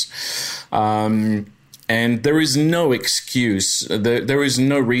Waves. And there is no excuse. There is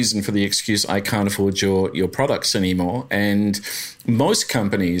no reason for the excuse, I can't afford your products anymore. And most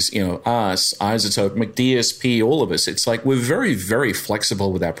companies, us, Izotope, McDSP, all of us, it's like we're very, very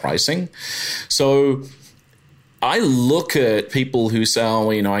flexible with our pricing. So I look at people who say,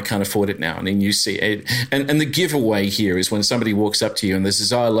 I can't afford it now. And then you see it. And the giveaway here is when somebody walks up to you and they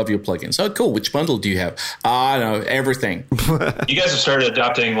says, I love your plugins. Oh, cool. Which bundle do you have? I know everything. You guys have started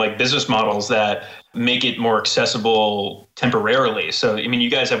adopting like business models that make it more accessible temporarily. So, I mean,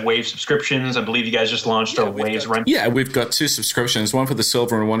 you guys have Wave subscriptions. I believe you guys just launched a Waves rent. Yeah, we've got 2 subscriptions, one for the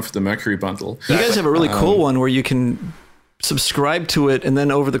silver and one for the mercury bundle. You guys have a really cool one where you can subscribe to it, and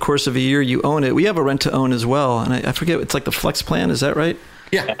then over the course of a year you own it. We have a rent to own as well, and I forget, it's like the Flex plan. Is that right?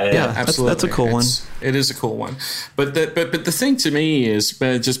 Yeah, absolutely. That's a cool one. It is a cool one. But the thing to me is,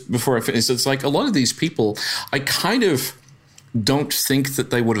 just before I finish, it's like a lot of these people, I kind of don't think that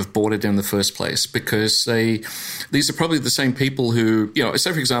they would have bought it in the first place, because these are probably the same people who,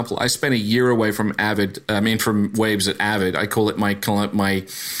 say for example, I spent a year away from from Waves at Avid. I call it my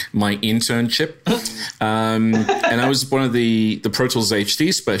internship. And I was one of the Pro Tools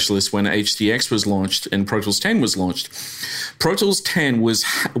HD specialists when HDX was launched and Pro Tools 10 was launched. Pro Tools 10 was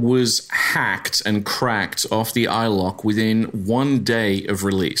hacked and cracked off the iLock within 1 day of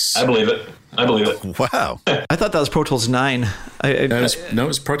release. I believe it. Wow. I thought that was Pro Tools 9. It was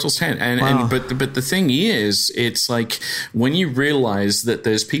Pro Tools 10. Wow. But the thing is, it's like when you realize that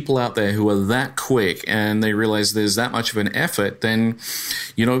there's people out there who are that quick and they realize there's that much of an effort, then,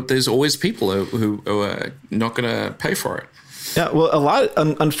 there's always people who are not going to pay for it. Yeah, well,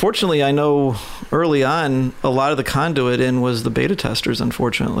 unfortunately, I know early on, a lot of the conduit in was the beta testers,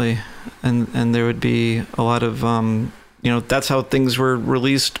 unfortunately. And there would be a lot of, that's how things were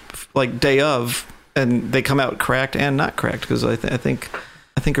released, like day of, and they come out cracked and not cracked, because I think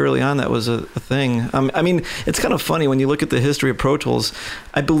early on that was a thing. I mean, it's kind of funny when you look at the history of Pro Tools.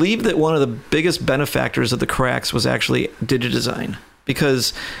 I believe that one of the biggest benefactors of the cracks was actually Digidesign,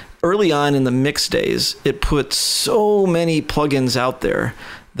 because early on in the mix days, it put so many plugins out there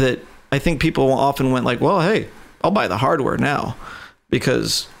that I think people often went like, well, hey, I'll buy the hardware now,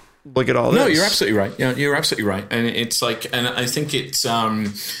 because look at all this. No, you're absolutely right. Yeah, you're absolutely right. And it's like, and I think it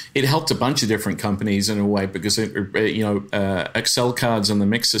helped a bunch of different companies in a way, because Excel cards on the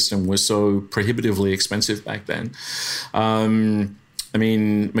mix system were so prohibitively expensive back then. I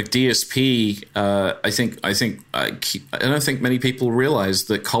mean, McDSP. I don't think many people realize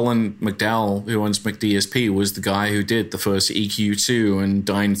that Colin McDowell, who owns McDSP, was the guy who did the first EQ2 and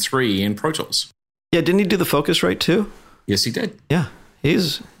Dyne 3 in Pro Tools. Yeah, didn't he do the Focusrite too? Yes, he did. Yeah,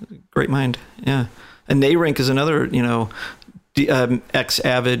 he's a great mind. Yeah, and Nayrink is another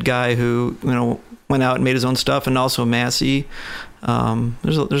ex-Avid guy who went out and made his own stuff, and also Massey.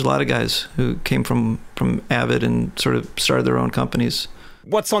 There's a lot of guys who came from Avid and sort of started their own companies.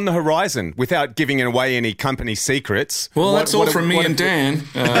 What's on the horizon, without giving away any company secrets? Well, that's all from me and Dan.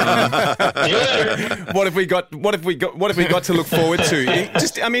 What have we got? What have we got to look forward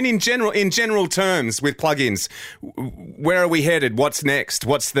to? In general terms, with plugins, where are we headed? What's next?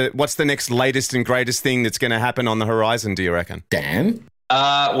 What's the next latest and greatest thing that's going to happen on the horizon, do you reckon? Dan?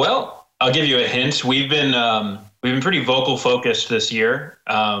 Well, I'll give you a hint. We've been pretty vocal focused this year,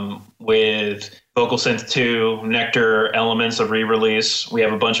 with Vocal Synth 2, Nectar elements of re-release. We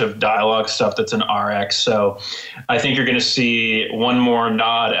have a bunch of dialogue stuff that's in RX. So I think you're going to see one more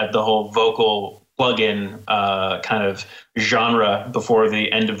nod at the whole vocal plugin kind of genre before the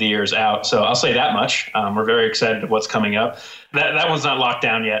end of the year is out. So I'll say that much. We're very excited what's coming up. That one's not locked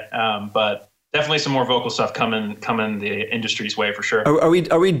down yet, but definitely some more vocal stuff coming the industry's way for sure. Are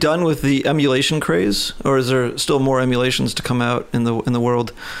we done with the emulation craze, or is there still more emulations to come out in the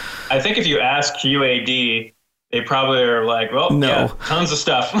world? I think if you ask QAD, they probably are like, well, no. Yeah, tons of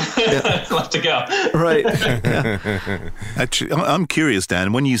stuff left to go. Right. Yeah. Actually, I'm curious,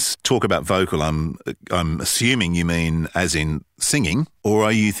 Dan. When you talk about vocal, I'm assuming you mean as in singing, or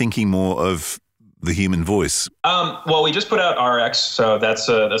are you thinking more of the human voice? Well, we just put out RX, so that's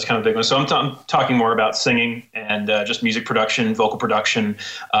kind of a big one. So I'm talking more about singing and just music production, vocal production.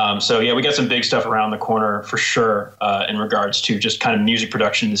 So yeah, we got some big stuff around the corner for sure in regards to just kind of music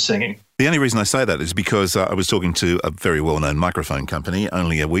production and singing. The only reason I say that is because I was talking to a very well-known microphone company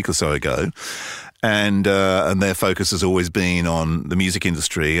only a week or so ago, and their focus has always been on the music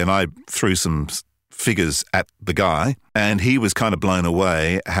industry, and I threw some figures at the guy, and he was kind of blown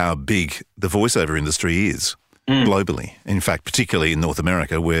away how big the voiceover industry is globally. In fact, particularly in North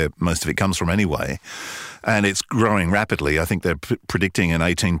America, where most of it comes from anyway. And it's growing rapidly. I think they're predicting an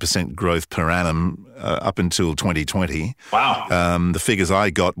 18% growth per annum up until 2020. Wow. The figures I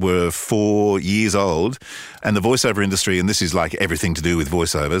got were 4 years old. And the voiceover industry, and this is like everything to do with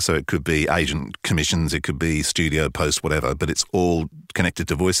voiceover, so it could be agent commissions, it could be studio post, whatever, but it's all connected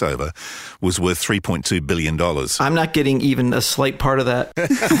to voiceover, was worth $3.2 billion. I'm not getting even a slight part of that.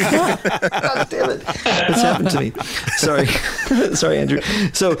 God damn it. It's happened to me. Sorry, Andrew.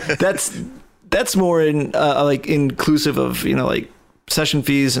 So that's more in like inclusive of like session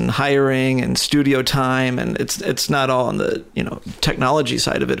fees and hiring and studio time, and it's not all on the technology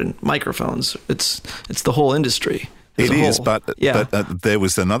side of it and microphones. It's the whole industry. It is, but there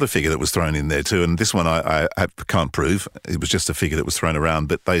was another figure that was thrown in there too, and this one I can't prove. It was just a figure that was thrown around,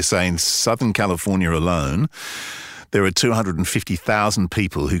 but they say in Southern California alone, there are 250,000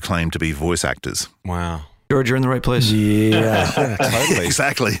 people who claim to be voice actors. Wow. George, you're in the right place. Yeah. Totally.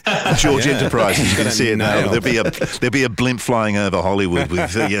 Exactly. George Enterprises. You can see it now. There'll be a blimp flying over Hollywood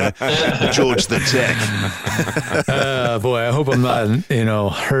with George the Tech. Boy, I hope I'm not,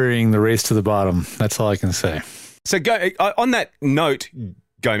 hurrying the race to the bottom. That's all I can say. So on that note,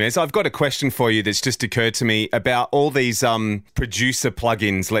 Gomez, I've got a question for you that's just occurred to me about all these producer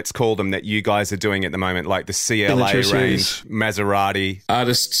plugins, let's call them, that you guys are doing at the moment, like the CLA range, Maserati.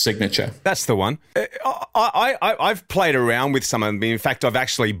 Artist Signature. That's the one. I've played around with some of them. In fact, I've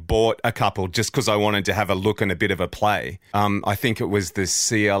actually bought a couple just because I wanted to have a look and a bit of a play. I think it was the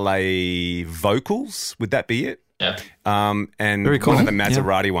CLA Vocals. Would that be it? Yeah. And Very cool. one of the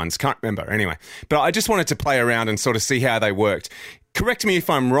Maserati ones. Can't remember. Anyway. But I just wanted to play around and sort of see how they worked. Correct me if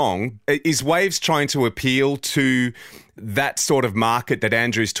I'm wrong. Is Waves trying to appeal to that sort of market that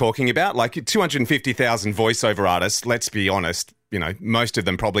Andrew's talking about? Like 250,000 voiceover artists, let's be honest, most of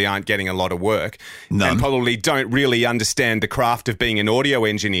them probably aren't getting a lot of work. None. And probably don't really understand the craft of being an audio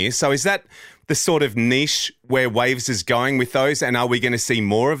engineer. So is that the sort of niche where Waves is going with those? And are we going to see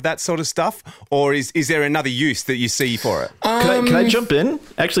more of that sort of stuff? Or is there another use that you see for it? Can I jump in?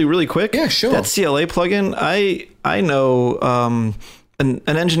 Actually, really quick? Yeah, sure. That CLA plugin, I know an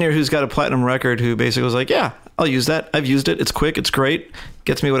engineer who's got a platinum record who basically was like, yeah, I'll use that. I've used it. It's quick. It's great.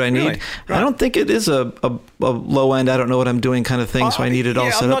 Gets me what I need. Really? Right. I don't think it is a low end, I don't know what I'm doing kind of thing, so I need it all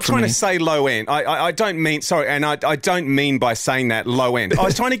set up for me. I'm not trying to say low end. I don't mean, sorry, and I don't mean by saying that low end. I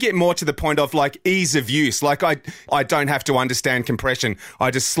was trying to get more to the point of like ease of use. Like I don't have to understand compression.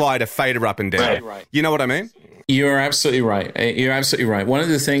 I just slide a fader up and down. Right. You know what I mean? You're absolutely right. You're absolutely right. One of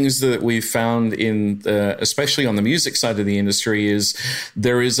the things that we've found especially on the music side of the industry, is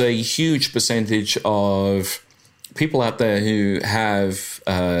there is a huge percentage of people out there who have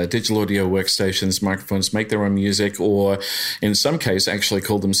digital audio workstations, microphones, make their own music, or in some case actually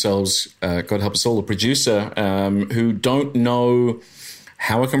call themselves, God help us all, a producer, who don't know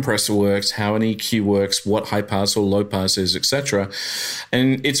how a compressor works, how an EQ works, what high pass or low pass is, etc.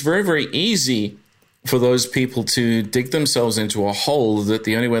 And it's very, very easy for those people to dig themselves into a hole that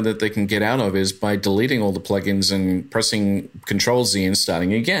the only way that they can get out of is by deleting all the plugins and pressing Control-Z and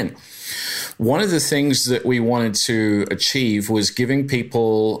starting again. One of the things that we wanted to achieve was giving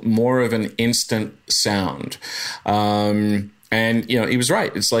people more of an instant sound. And, he was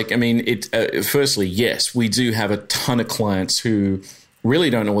right. It's like, firstly, yes, we do have a ton of clients who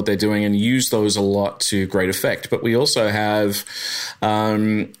really don't know what they're doing and use those a lot to great effect. But we also have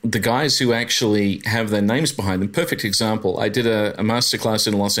the guys who actually have their names behind them. Perfect example. I did a masterclass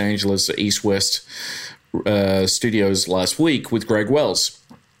in Los Angeles at East West Studios last week with Greg Wells.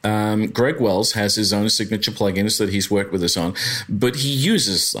 Greg Wells has his own signature plugins that he's worked with us on, but he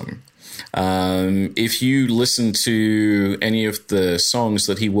uses them. If you listen to any of the songs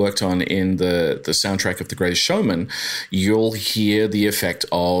that he worked on in the soundtrack of The Greatest Showman, you'll hear the effect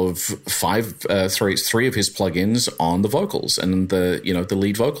of three of his plugins on the vocals and the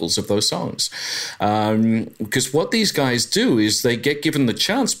lead vocals of those songs. Because what these guys do is they get given the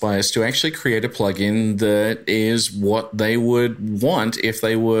chance by us to actually create a plugin that is what they would want if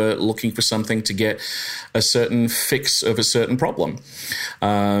they were looking for something to get a certain fix of a certain problem.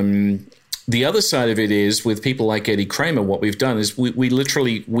 The other side of it is with people like Eddie Kramer, what we've done is we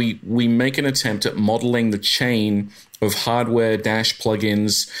literally make an attempt at modeling the chain of hardware dash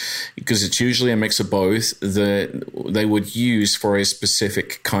plugins, because it's usually a mix of both, that they would use for a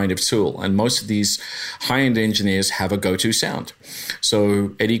specific kind of tool. And most of these high-end engineers have a go-to sound.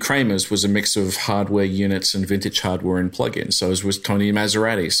 So Eddie Kramer's was a mix of hardware units and vintage hardware and plugins. So was Tony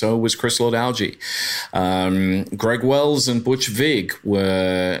Maserati. So was Chris Lord-Alge. Greg Wells and Butch Vig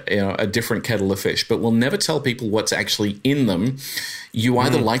were a different kettle of fish. But we'll never tell people what's actually in them. You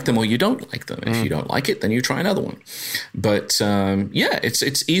either like them or you don't like them. If you don't like it, then you try another one. But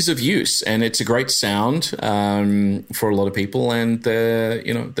it's ease of use, and it's a great sound for a lot of people, and they're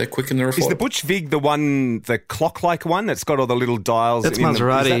quick and they're affordable. Is the Butch Vig the clock-like one that's got all the little dials? That's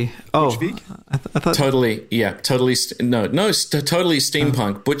Maserati. Butch Vig? I thought totally. It's totally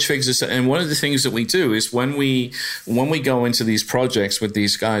steampunk. Butch Vig's is, and one of the things that we do is when we go into these projects with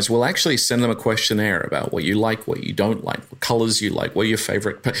these guys, we'll actually send them a questionnaire about what you like, what you don't like, what colors you like, what are your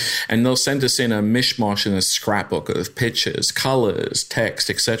favorite, and they'll send us in a mishmash and a scrapbook of pictures, colors, text,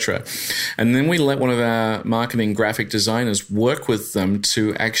 etc. And then we let one of our marketing graphic designers work with them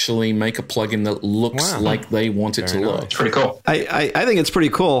to actually make a plugin that looks like they want it to look. It's pretty cool. I think it's pretty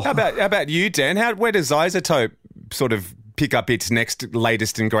cool. How about you, Dan? Where does Izotope sort of pick up its next,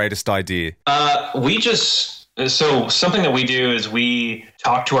 latest and greatest idea? So something that we do is we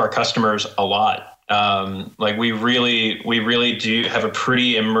talk to our customers a lot. Like we really do have a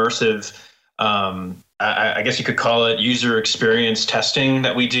pretty immersive, I guess you could call it user experience testing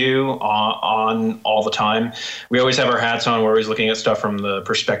that we do on all the time. We always have our hats on. We're always looking at stuff from the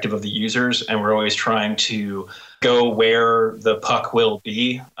perspective of the users, and we're always trying to go where the puck will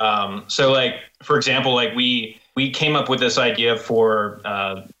be. So like, for example, like we came up with this idea for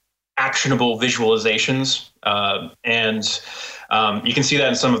actionable visualizations. And you can see that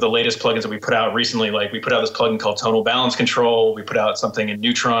in some of the latest plugins that we put out recently. Like we put out this plugin called Tonal Balance Control. We put out something in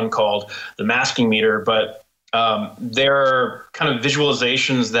Neutron called the Masking Meter. But there are kind of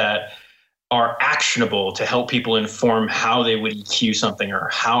visualizations that are actionable to help people inform how they would EQ something, or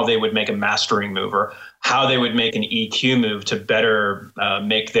how they would make a mastering move, or how they would make an EQ move to better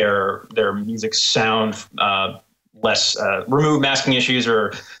make their music sound less, remove masking issues,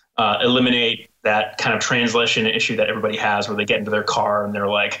 or eliminate that kind of translation issue that everybody has, where they get into their car and they're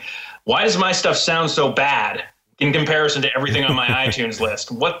like, why does my stuff sound so bad in comparison to everything on my iTunes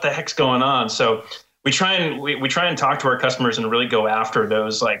list? What the heck's going on? So we try and talk to our customers and really go after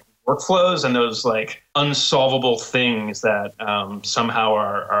those like workflows and those like unsolvable things that somehow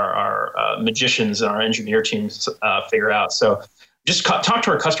our magicians and our engineer teams figure out. So just talk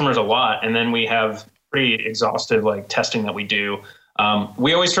to our customers a lot, and then we have pretty exhaustive like testing that we do.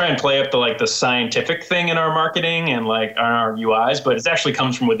 We always try and play up the scientific thing in our marketing and like on our UIs, but it actually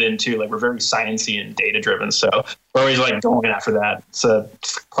comes from within too. Like we're very sciencey and data driven, so we're always like going after that. It's a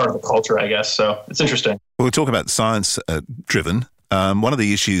part of the culture, I guess. So it's interesting. Well, we talk about science driven. One of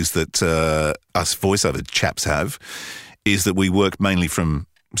the issues that us voiceover chaps have is that we work mainly from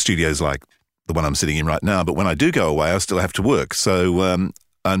studios like the one I'm sitting in right now. But when I do go away, I still have to work. So.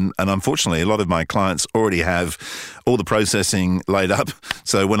 And unfortunately, a lot of my clients already have all the processing laid up.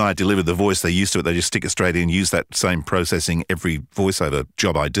 So when I deliver the voice, they're used to it. They just stick it straight in, use that same processing every voiceover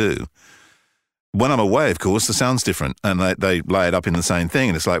job I do. When I'm away, of course, the sound's different, and they lay it up in the same thing.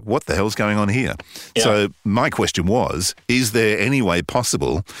 And it's like, what the hell's going on here? Yeah. So my question was, is there any way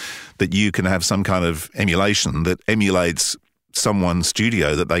possible that you can have some kind of emulation that emulates someone's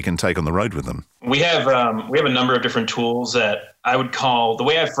studio that they can take on the road with them? We have a number of different tools that I would call, the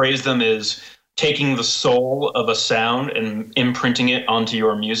way I phrase them is taking the soul of a sound and imprinting it onto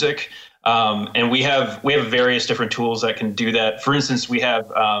your music. And we have various different tools that can do that. For instance, we have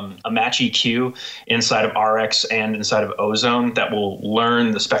a Match EQ inside of RX and inside of Ozone that will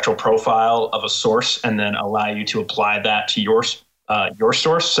learn the spectral profile of a source and then allow you to apply that to your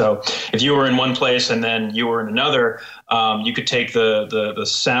source. So if you were in one place and then you were in another, you could take the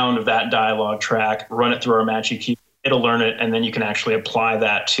sound of that dialogue track, run it through our Match EQ. It'll learn it, and then you can actually apply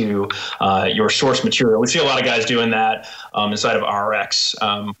that to your source material. We see a lot of guys doing that inside of RX. We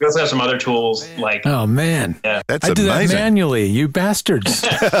also have some other tools like... Oh, man. Yeah. That's I do amazing. that manually, you bastards.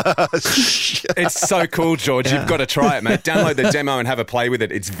 It's so cool, George. Yeah. You've got to try it, mate. Download the demo and have a play with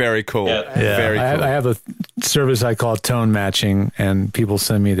it. It's very cool. Yeah. Very cool. I have a service I call tone matching, and people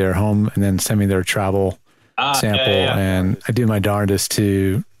send me their home and then send me their travel sample, and I do my darndest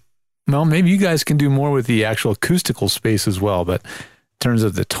to... Well, maybe you guys can do more with the actual acoustical space as well, but in terms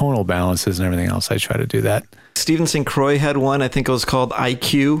of the tonal balances and everything else, I try to do that. Stephen St. Croix had one, I think it was called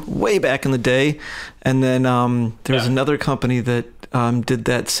IQ, way back in the day. And then there was another company that did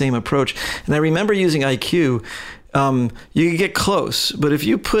that same approach. And I remember using IQ. You could get close, but if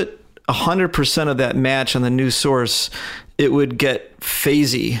you put 100% of that match on the new source, it would get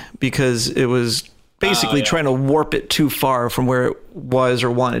phasey because it was basically trying to warp it too far from where it was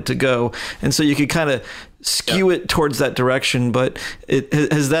or wanted to go. And so you could kind of skew it towards that direction. But it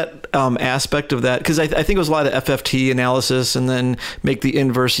has that aspect of that, because I think it was a lot of FFT analysis and then make the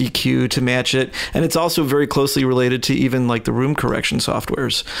inverse EQ to match it. And it's also very closely related to even like the room correction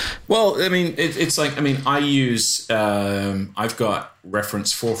softwares. Well, I mean, it's like, I mean, I use, I've got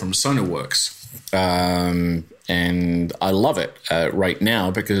reference 4 from SonarWorks. And I love it right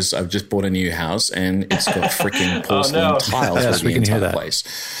now because I've just bought a new house and it's got freaking porcelain tiles for the entire place.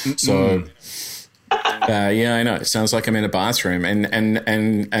 So, yeah, I know. It sounds like I'm in a bathroom,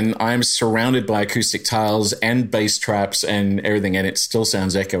 and I'm surrounded by acoustic tiles and bass traps and everything, and it still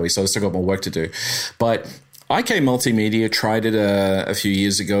sounds echoey. So I've still got more work to do. But IK Multimedia tried it a few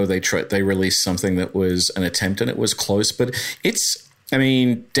years ago. They released something that was an attempt, and it was close, but it's. I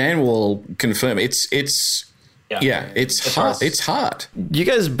mean, Dan will confirm it's hard. It's hard. You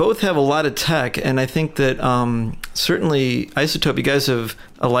guys both have a lot of tech, and I think that certainly Izotope, you guys have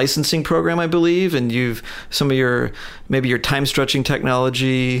a licensing program, I believe, and you've some of your time stretching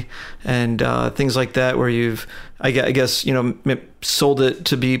technology and things like that, where you've I guess sold it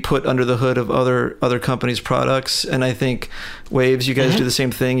to be put under the hood of other companies' products. And I think Waves, you guys do the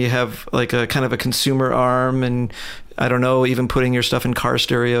same thing. You have like a kind of a consumer arm, and I don't know, even putting your stuff in car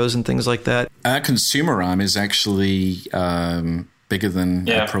stereos and things like that. Our consumer arm is actually bigger than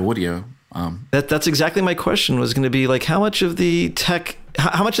Pro Audio. That's exactly my question, was going to be like, how much of the tech,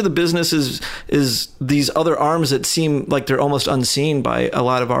 how much of the business is these other arms that seem like they're almost unseen by a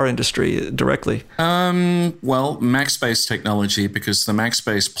lot of our industry directly? Well, MaxBass technology, because the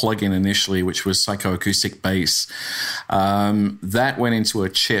MaxBass plugin initially, which was psychoacoustic bass, that went into a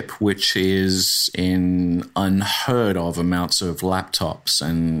chip which is in unheard of amounts of laptops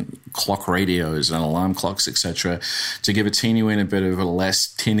and clock radios and alarm clocks, etc., to give a teeny weeny bit of a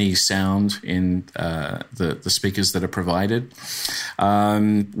less tinny sound in the speakers that are provided.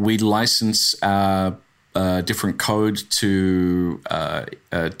 We license different code to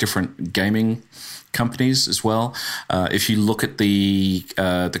different gaming companies as well. If you look at the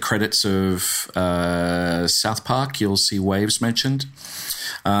credits of South Park, you'll see Waves mentioned.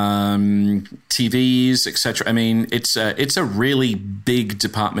 TVs, etc. I mean, it's a really big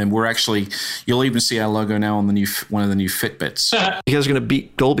department. You'll even see our logo now on one of the new Fitbits. You guys are going to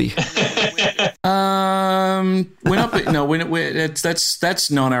beat Dolby. We're not.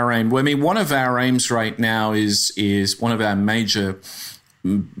 That's not our aim. I mean, one of our aims right now is one of our major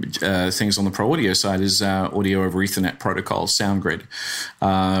things on the Pro Audio side is audio over Ethernet protocol, SoundGrid,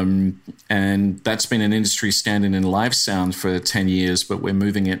 and that's been an industry standard in live sound for 10 years, but we're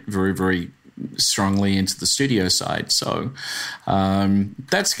moving it very, very strongly into the studio side. So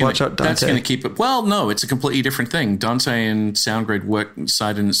that's going to keep it. Well, no, it's a completely different thing. Dante and SoundGrid work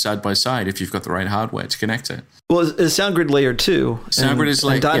side by side if you've got the right hardware to connect it. Well, is SoundGrid layer 2? SoundGrid is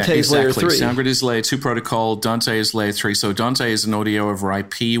layer, Dante is layer 3. SoundGrid is layer 2 protocol. Dante is layer 3. So Dante is an audio over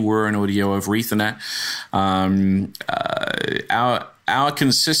IP. We're an audio over Ethernet. Our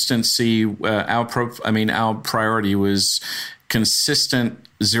consistency, our priority was consistent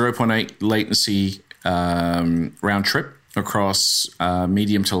 0.8 latency round trip across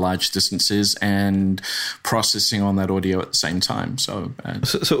medium to large distances and processing on that audio at the same time. So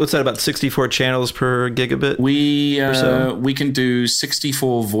what's that, about 64 channels per gigabit? We can do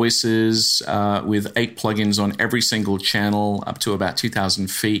 64 voices with 8 plugins on every single channel up to about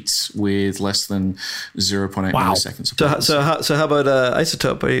 2,000 feet with less than 0.8 milliseconds. So how about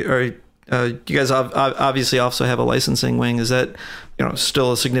Izotope? You guys obviously also have a licensing wing. Is that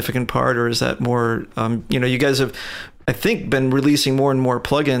still a significant part, or is that more? You guys have, I think, been releasing more and more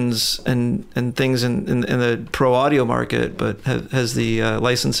plugins and things in the pro audio market, but has the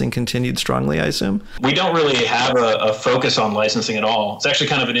licensing continued strongly, I assume? We don't really have a focus on licensing at all. It's actually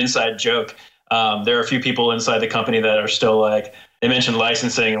kind of an inside joke. There are a few people inside the company that are still like, they mentioned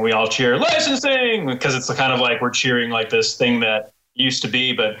licensing and we all cheer licensing because it's kind of like we're cheering like this thing that used to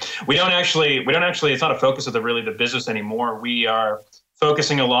be, but we don't actually, it's not a focus of the business anymore. We are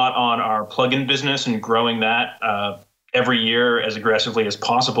focusing a lot on our plugin business and growing that every year as aggressively as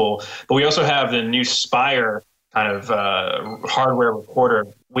possible. But we also have the new Spire kind of hardware recorder.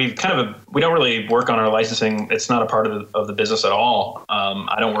 We don't really work on our licensing. It's not a part of the business at all.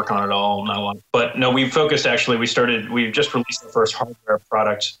 I don't work on it at all, not a lot. But no, we focused actually. We just released the first hardware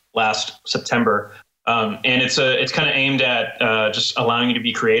product last September. And it's kind of aimed at just allowing you to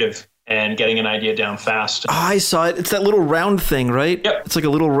be creative and getting an idea down fast. Oh, I saw it. It's that little round thing, right? Yep. It's like a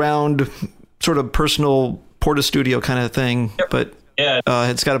little round sort of personal Porta Studio kind of thing, yep. But yeah,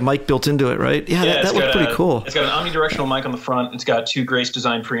 it's got a mic built into it, right? Yeah, that looked pretty cool. It's got an omnidirectional mic on the front. It's got 2 Grace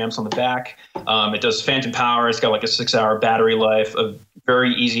Design preamps on the back. It does phantom power. It's got like a 6-hour battery life, a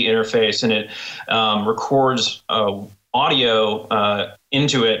very easy interface, and it records audio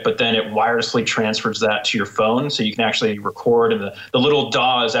into it, but then it wirelessly transfers that to your phone, so you can actually record. And the little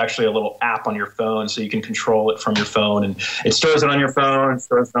DAW is actually a little app on your phone, so you can control it from your phone, and it stores it on your phone,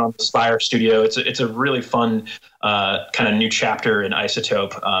 stores it on the Spire Studio. It's a really fun kind of new chapter in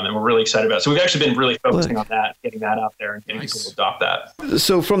Izotope, and we're really excited about it. So we've actually been really focusing on that, getting that out there, and getting people to adopt that.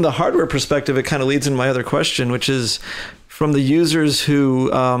 So from the hardware perspective, it kind of leads into my other question, which is from the users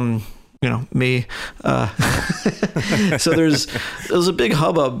who me. So there was a big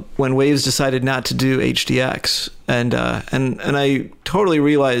hubbub when Waves decided not to do HDX, and I totally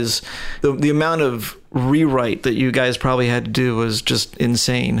realize the amount of rewrite that you guys probably had to do was just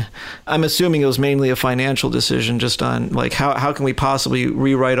insane. I'm assuming it was mainly a financial decision, just on like how can we possibly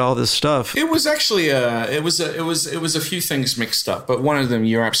rewrite all this stuff? It was actually it was a few things mixed up, but one of them,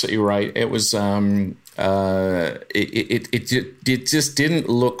 you're absolutely right. It was it just didn't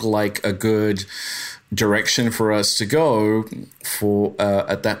look like a good direction for us to go for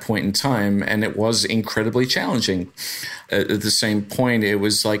at that point in time, and it was incredibly challenging. At the same point, it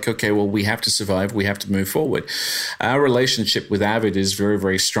was like, okay, well, we have to survive, we have to move forward. Our relationship with Avid is very,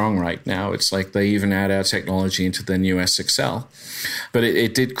 very strong right now. It's like they even add our technology into their new SXL, but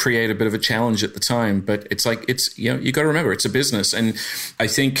it did create a bit of a challenge at the time. But it's like, it's, you know, you got to remember, it's a business, and I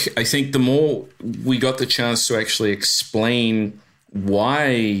think the more we got the chance to actually explain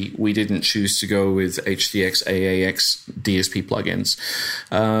why we didn't choose to go with HDX, AAX, DSP plugins,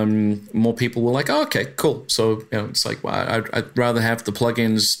 more people were like, oh, okay, cool. So, you know, it's like, well, I'd rather have the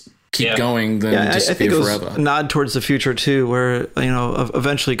plugins keep going than disappear forever. I think it was a nod towards the future too, where, you know,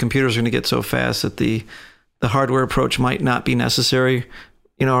 eventually computers are going to get so fast that the hardware approach might not be necessary.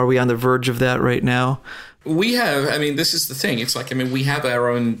 You know, are we on the verge of that right now? We have, I mean, this is the thing. It's like, I mean, we have our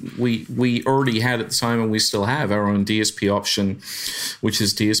own, we already had at the time, and we still have our own DSP option, which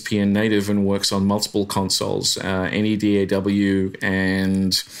is DSP and native and works on multiple consoles, any DAW,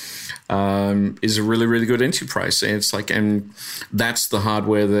 and is a really, really good entry price. And it's like, and that's the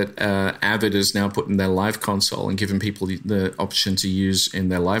hardware that Avid is now putting their live console and giving people the option to use in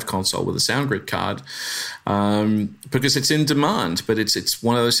their live console with a SoundGrid card, because it's in demand. But it's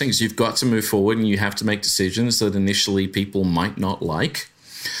one of those things, you've got to move forward, and you have to make decisions that initially people might not like.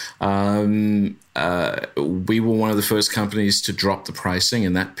 We were one of the first companies to drop the pricing,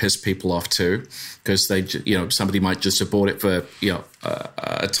 and that pissed people off too, because they, you know, somebody might just have bought it for, you know,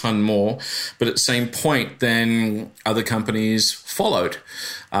 a ton more. But at the same point, then other companies followed,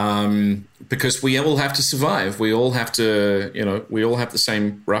 because we all have to survive. We all have to, you know, we all have the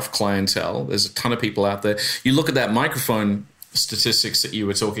same rough clientele. There's a ton of people out there. You look at that microphone statistics that you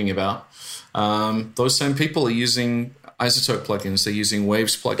were talking about. Those same people are using Izotope plugins. They're using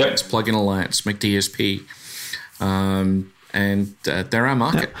Waves plugins, Plugin Alliance, make DSP, and they're our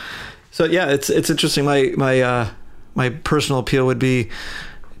market. Yeah. So yeah, it's interesting. My personal appeal would be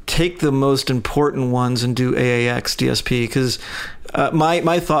take the most important ones and do AAX DSP, because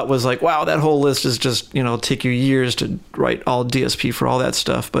my thought was like, wow, that whole list is just, you know, take you years to write all DSP for all that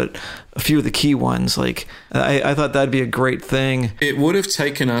stuff. But a few of the key ones, like I thought that'd be a great thing. It would have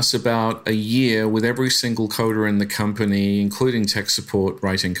taken us about a year with every single coder in the company, including tech support,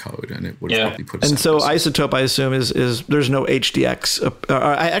 writing code, and it would have probably put us. And so Izotope, I assume, is there's no HDX.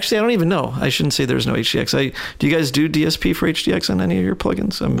 I don't even know. I shouldn't say there's no HDX. Do you guys do DSP for HDX on any of your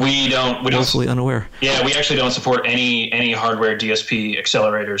plugins? We don't. We're mostly unaware. Yeah, we actually don't support any hardware DSP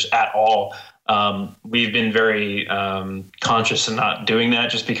accelerators at all. We've been very conscious of not doing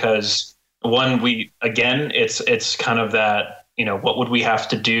that, just because, one, it's kind of that, you know, what would we have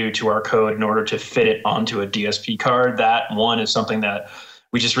to do to our code in order to fit it onto a DSP card? That one is something that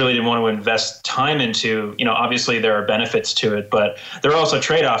we just really didn't want to invest time into. You know, obviously there are benefits to it, but there are also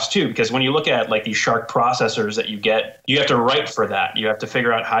trade-offs too, because when you look at like these Shark processors that you get, you have to write for that. You have to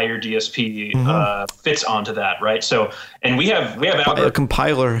figure out how your DSP fits onto that, right? So, and we have a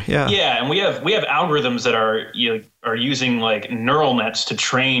compiler, and we have algorithms that are using like neural nets to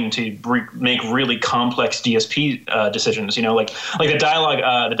train to make really complex DSP decisions. You know, like the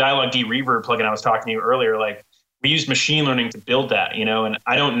dialogue D reverb plugin I was talking to you earlier, like, we used machine learning to build that, you know, and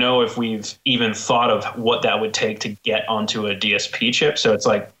I don't know if we've even thought of what that would take to get onto a DSP chip. So it's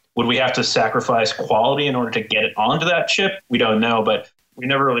like, would we have to sacrifice quality in order to get it onto that chip? We don't know, but we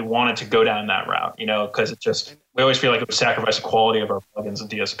never really wanted to go down that route, you know, because we always feel like it would sacrifice the quality of our plugins and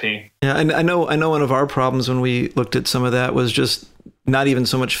DSP. Yeah, and I know one of our problems when we looked at some of that was just not even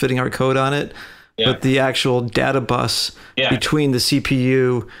so much fitting our code on it, but the actual data bus between the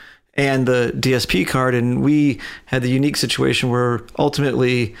CPU and the DSP card. And we had the unique situation where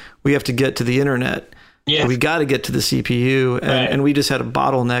ultimately we have to get to the internet. Yeah. We got to get to the CPU, and we just had a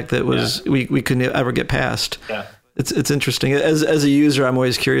bottleneck that was we couldn't ever get past. Yeah. It's interesting. As a user, I'm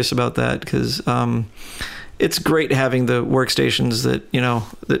always curious about that, because it's great having the workstations that, you know,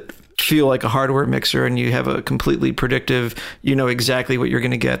 that feel like a hardware mixer, and you have a completely predictive, you know exactly what you're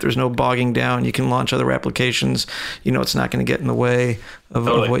going to get. There's no bogging down. You can launch other applications. You know, it's not going to get in the way of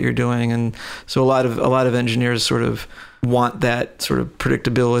what you're doing. And so a lot of engineers sort of want that sort of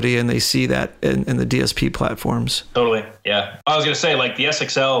predictability, and they see that in the DSP platforms. Totally. Yeah. I was going to say, like, the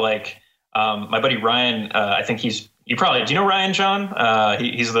SXL, like, my buddy Ryan, I think do you know Ryan, John?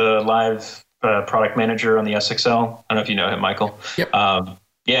 He's the live product manager on the SXL. I don't know if you know him, Michael. Yep.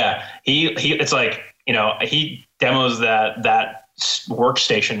 Yeah, it's like, you know, he demos that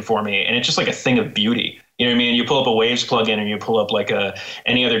workstation for me, and it's just like a thing of beauty. You know what I mean? You pull up a Waves plugin, and you pull up like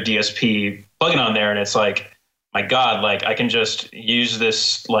any other DSP plugin on there, and it's like, my God, like I can just use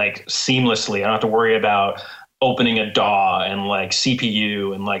this like seamlessly. I don't have to worry about opening a DAW and like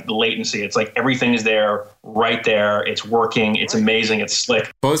CPU and like latency. It's like everything is there, right there. It's working. It's amazing. It's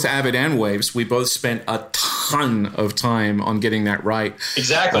slick. Both Avid and Waves, we both spent a ton of time on getting that right.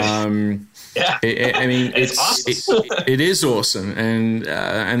 Exactly. Yeah. I mean, it's awesome. it is awesome. And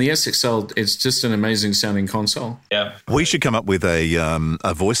the SXL, it's just an amazing sounding console. Yeah. We should come up with a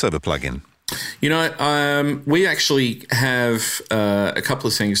voiceover plugin. You know, we actually have a couple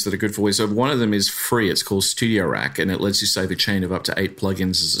of things that are good for voiceover. One of them is free. It's called Studio Rack, and it lets you save a chain of up to 8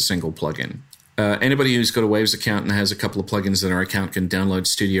 plugins as a single plugin. Anybody who's got a Waves account and has a couple of plugins in their account can download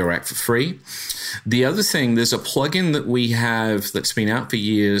Studio Rack for free. The other thing, there's a plugin that we have that's been out for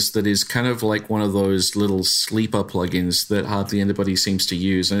years that is kind of like one of those little sleeper plugins that hardly anybody seems to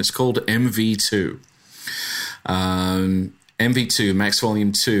use, and it's called MV2. MV2, Max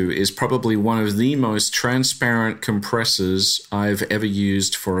Volume 2, is probably one of the most transparent compressors I've ever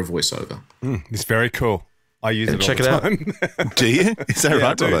used for a voiceover. It's very cool. I use it all check the it out. time. Do you? Is that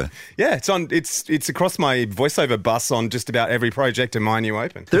right, Robbo? Yeah, it's across my voiceover bus on just about every project of mine you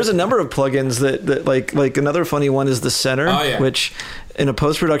open. There's a number of plugins that like another funny one is the center, which in a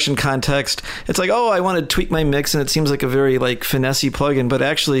post-production context, it's like, oh, I want to tweak my mix, and it seems like a very like finessey plugin, but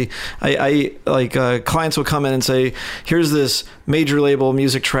actually I clients will come in and say, here's this major label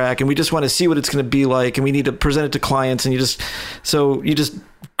music track, and we just want to see what it's going to be like, and we need to present it to clients, and you just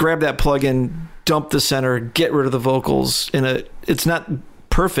grab that plugin, dump the center, get rid of the vocals. It's not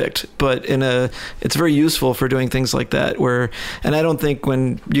perfect, but it's very useful for doing things like that. And I don't think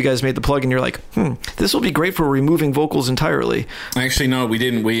when you guys made the plugin, you're like, this will be great for removing vocals entirely. Actually, no, we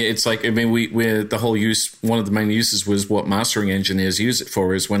didn't. It's like, I mean, we're the whole use. One of the main uses was what mastering engineers use it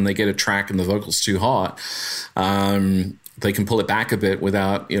for is when they get a track and the vocal's too hot. They can pull it back a bit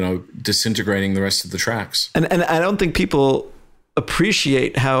without, disintegrating the rest of the tracks. And I don't think people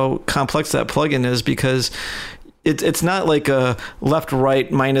appreciate how complex that plugin is, because it's not like a left right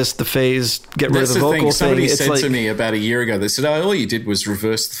minus the phase, get rid of the vocal thing. Somebody said to me about a year ago, they said, all you did was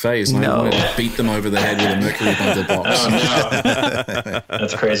reverse the phase, and I wanted to beat them over the head with a mercury bundle box. No.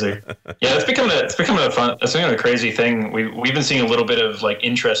 That's crazy. Yeah, it's becoming a crazy thing. We've been seeing a little bit of like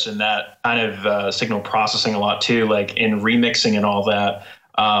interest in that kind of signal processing a lot too, like in remixing and all that.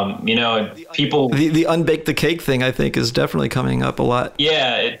 People the unbake the cake thing, I think, is definitely coming up a lot.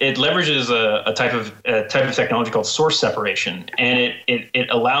 Yeah, it leverages a type of technology called source separation, and it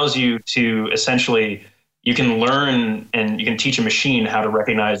allows you to essentially, you can learn and you can teach a machine how to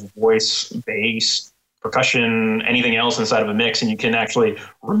recognize voice, bass, percussion, anything else inside of a mix, and you can actually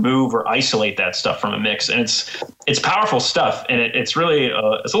remove or isolate that stuff from a mix, and it's powerful stuff, and it's really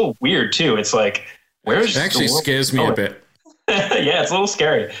it's a little weird too. It's like, it actually scares me a bit. Yeah, it's a little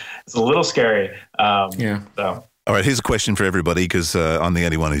scary. So. All right, here's a question for everybody, because I'm the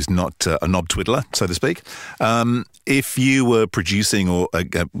only one who's not a knob twiddler, so to speak. If you were producing or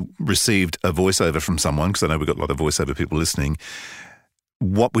received a voiceover from someone, because I know we've got a lot of voiceover people listening,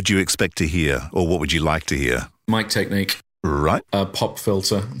 what would you expect to hear, or what would you like to hear? Mic technique. Right. A pop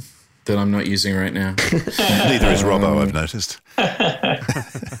filter that I'm not using right now. Neither is Robbo, I've noticed.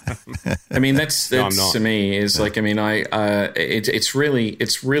 I mean, that's to me is like, I mean, it's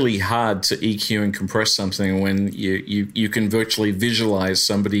really hard to EQ and compress something when you can virtually visualize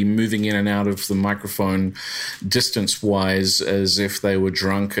somebody moving in and out of the microphone distance wise as if they were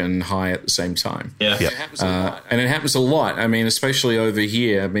drunk and high at the same time. Yeah. Yep. And it happens a lot. I mean, especially over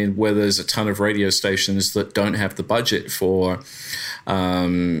here, I mean, where there's a ton of radio stations that don't have the budget for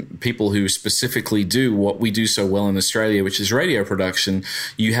people who specifically do what we do so well in Australia, which is radio production.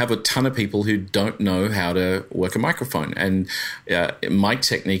 You have a ton of people who don't know how to work a microphone, and mic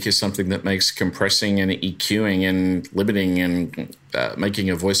technique is something that makes compressing and EQing and limiting and making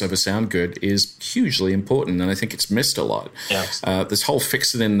a voiceover sound good is hugely important, and I think it's missed a lot. Yeah. This whole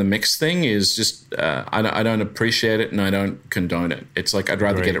fix it in the mix thing is just I don't appreciate it, and I don't condone it. It's like I'd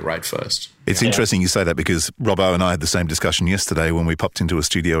rather get it right first. It's interesting you say that, because Robbo and I had the same discussion yesterday when we popped into a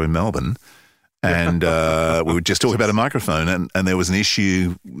studio in Melbourne, and we were just talking about a microphone, and there was an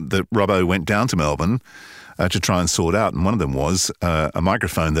issue that Robbo went down to Melbourne to try and sort out, and one of them was a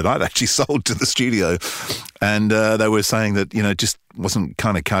microphone that I'd actually sold to the studio, and they were saying that, just wasn't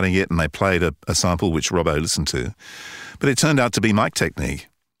kind of cutting it, and they played a sample which Robbo listened to, but it turned out to be mic technique.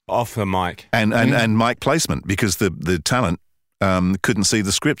 Off the mic. And mic placement, because the talent couldn't see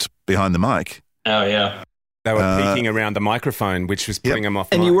the script behind the mic. Oh, yeah. They were peeking around the microphone, which was putting them off.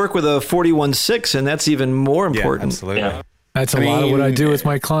 And mic. you work with a 41.6, and that's even more important. Yeah, absolutely. Yeah. That's a lot of what I do with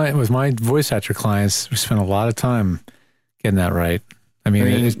my voice actor clients. We spend a lot of time getting that right. I mean,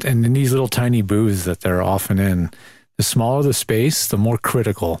 and in these little tiny booths that they're often in, the smaller the space, the more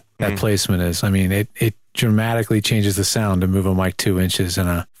critical that placement is. I mean, it dramatically changes the sound to move a mic 2 inches in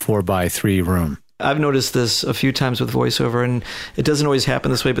a 4x3 room. I've noticed this a few times with voiceover, and it doesn't always happen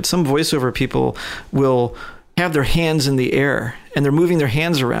this way, but some voiceover people will have their hands in the air and they're moving their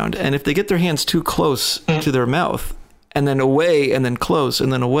hands around. And if they get their hands too close to their mouth and then away and then close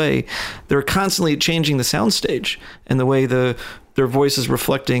and then away, they're constantly changing the soundstage and the way their voice is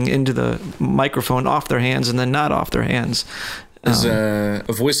reflecting into the microphone off their hands and then not off their hands. There's a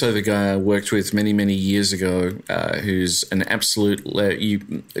voiceover guy I worked with many, many years ago who's an absolute...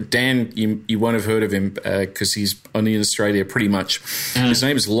 Dan, you won't have heard of him because he's only in Australia pretty much. His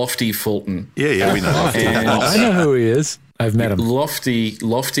name is Lofty Fulton. Yeah, we know Lofty. I know who he is. I've met him. Lofty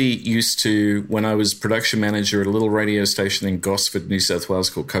used to, when I was production manager at a little radio station in Gosford, New South Wales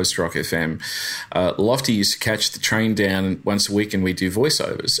called Coast Rock FM, Lofty used to catch the train down once a week and we'd do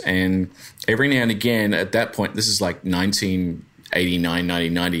voiceovers. And every now and again, at that point, this is like 1989,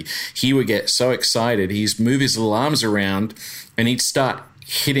 1990, he would get so excited, he'd move his little arms around and he'd start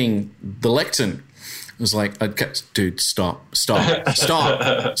hitting the lectern. It was like, okay, dude, stop.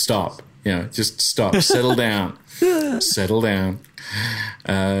 You know, just stop, settle down. Settle down.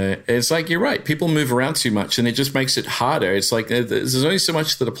 It's like, you're right. People move around too much and it just makes it harder. It's like there's only so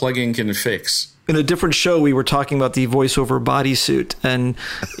much that a plugin can fix. In a different show, we were talking about the voiceover bodysuit and,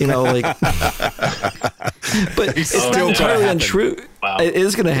 you know, like, but it's not entirely untrue. Wow. It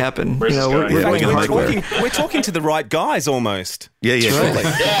is going to happen. Where's you know, this we're going? going We're hardware. talking to the right guys almost. Yeah, surely.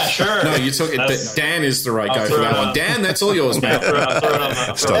 Yeah, sure. No, you're talking. Dan is the right guy for that one. Dan, that's all yours, man.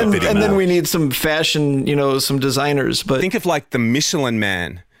 And then we need some fashion, you know, some designers. But Think of like the Michelin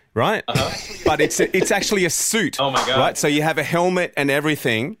Man, right? But it's actually a suit. Oh my God. Right, so you have a helmet and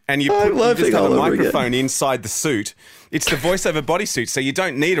everything, and you I'm just laughing have a all over microphone again. inside the suit. It's the voiceover bodysuit, so you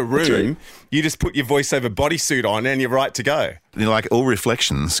don't need a room. right. You just put your voiceover bodysuit on, and you're right to go. You know, like all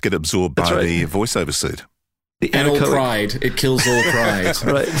reflections get absorbed by right. the voiceover suit. the And all anechoic- pride. It kills all pride.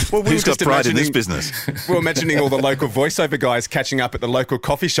 Right. Well, we Who's were got just pride in this imagining- business? We're imagining all the local voiceover guys catching up at the local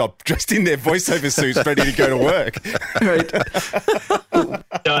coffee shop dressed in their voiceover suits, ready to go to work. Right.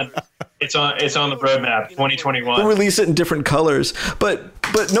 Done. It's on the roadmap. 2021. We'll release it in different colors. But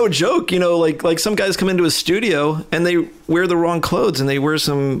no joke, you know, like some guys come into a studio and they wear the wrong clothes and they wear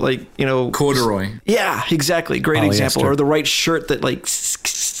some Corduroy. Yeah, exactly. Great example. Polyester. Or the right shirt that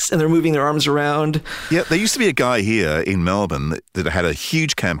and they're moving their arms around. Yeah, there used to be a guy here in Melbourne that had a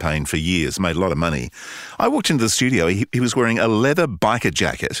huge campaign for years, made a lot of money. I walked into the studio, he was wearing a leather biker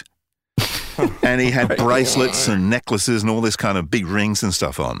jacket and he had bracelets and necklaces and all this kind of big rings and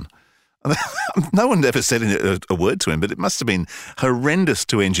stuff on. No one ever said a word to him, but it must have been horrendous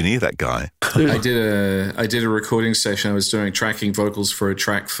to engineer that guy. I did a recording session. I was doing tracking vocals for a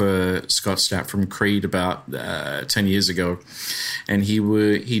track for Scott Stapp from Creed about 10 years ago, and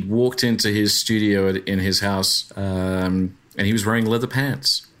he'd walked into his studio in his house, and he was wearing leather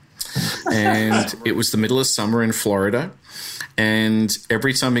pants, and it was the middle of summer in Florida. And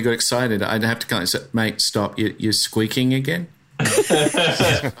every time he got excited, I'd have to kind of say, "Mate, stop! You're squeaking again."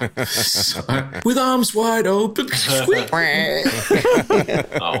 With arms wide open. Squeak.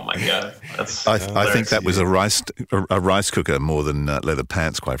 Oh my God. I think that was a rice cooker more than leather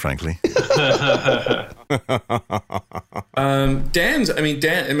pants, quite frankly. Dan.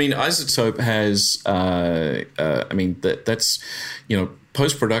 Izotope has. That's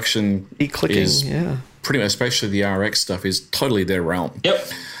post-production E-clicking, is yeah. pretty much, especially the RX stuff, is totally their realm. Yep.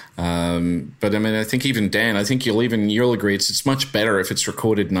 But I think even Dan, you'll agree it's much better if it's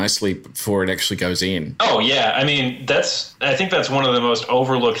recorded nicely before it actually goes in. Oh yeah, I think that's one of the most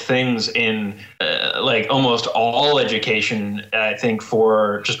overlooked things in almost all education. I think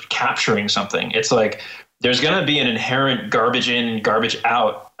for just capturing something, it's like there's going to be an inherent garbage in, garbage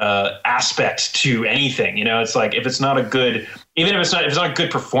out aspect to anything. You know, it's like if it's not a good, even if it's not a good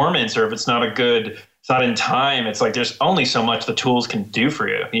performance, or if it's not in time, it's like there's only so much the tools can do for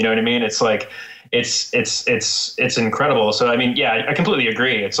you. You know what I mean? It's like it's incredible. So I completely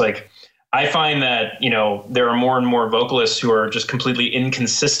agree. It's like I find that, there are more and more vocalists who are just completely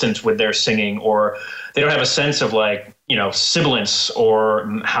inconsistent with their singing, or they don't have a sense of sibilance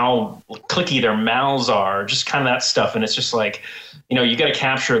or how clicky their mouths are, just kind of that stuff. And it's just like, you got to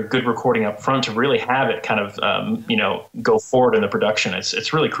capture a good recording up front to really have it kind of, go forward in the production.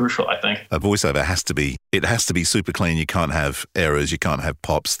 It's really crucial, I think. A voiceover has to be super clean. You can't have errors. You can't have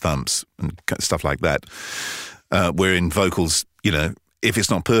pops, thumps, and stuff like that. Where in vocals, if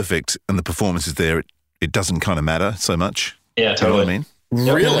it's not perfect and the performance is there, it doesn't kind of matter so much. Yeah, totally. You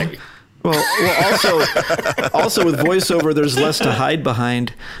know what I mean? Really? Also with voiceover, there's less to hide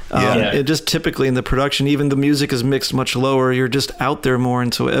behind. It just typically in the production, even the music is mixed much lower. You're just out there more,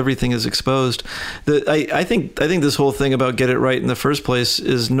 and so everything is exposed. I think this whole thing about get it right in the first place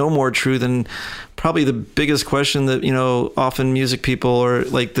is no more true than probably the biggest question that, often music people or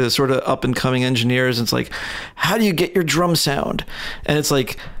like the sort of up and coming engineers. It's like, how do you get your drum sound? And it's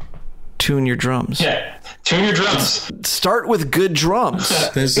like, tune your drums. Yeah. Tune your drums. Start with good drums.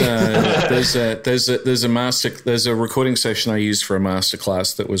 There's a recording session I used for a master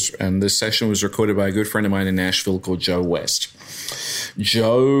class and this session was recorded by a good friend of mine in Nashville called Joe West.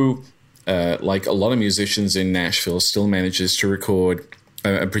 Joe, like a lot of musicians in Nashville, still manages to record.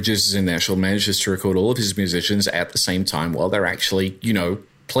 Producers in Nashville manages to record all of his musicians at the same time while they're actually,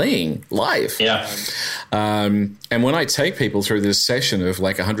 playing live. Yeah. And when I take people through this session of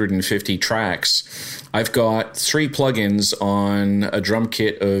like 150 tracks, I've got 3 plugins on a drum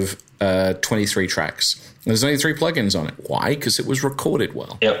kit of 23 tracks. There's only 3 plugins on it. Why? Because it was recorded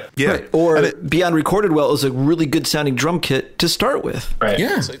well. Yep. Yeah. Right. Or beyond recorded well is a really good sounding drum kit to start with. Right.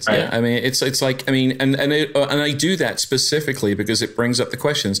 Yeah. Right. Yeah. I mean, it's like, and I do that specifically because it brings up the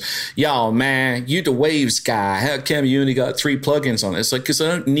questions. Yo, man, you the Waves guy. How come you only got 3 plugins on it? It's like, because I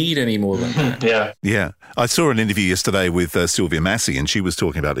don't need any more than that. Yeah. Yeah. I saw an interview yesterday with Sylvia Massey, and she was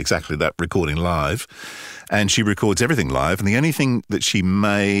talking about exactly that, recording live. And she records everything live. And the only thing that she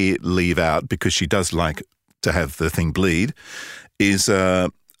may leave out, because she does like to have the thing bleed, is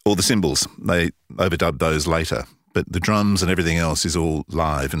all the cymbals. They overdub those later. But the drums and everything else is all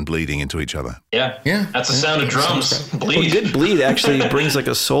live and bleeding into each other. Yeah. Yeah. That's the sound of drums. Bleed. Well, good bleed actually brings like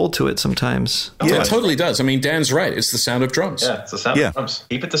a soul to it sometimes. Yeah, it totally does. I mean, Dan's right. It's the sound of drums. Yeah, it's the sound of drums.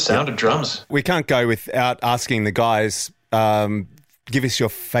 Keep it the sound of drums. We can't go without asking the guys, give us your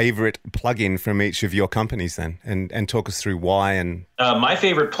favorite plugin from each of your companies then, and talk us through why. And my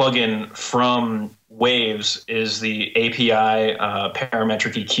favorite plugin from Waves is the API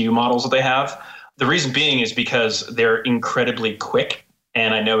parametric EQ models that they have. The reason being is because they're incredibly quick,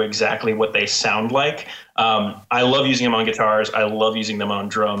 and I know exactly what they sound like. I love using them on guitars. I love using them on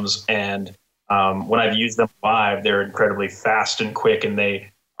drums. And when I've used them live, they're incredibly fast and quick, and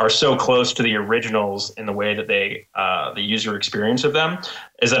they are so close to the originals in the way that the user experience of them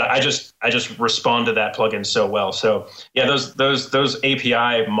is that I just respond to that plugin so well. So yeah, those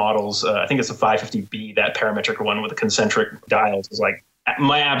API models, I think it's a 550B, that parametric one with the concentric dials, is like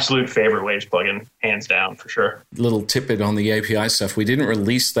my absolute favorite Waves plugin, hands down, for sure. Little tidbit on the API stuff. We didn't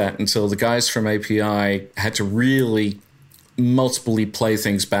release that until the guys from API had to really multiply play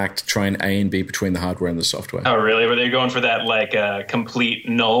things back to try and A and B between the hardware and the software. Oh, really? Were they going for that like complete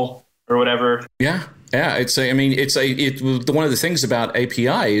null or whatever? Yeah. Yeah, one of the things about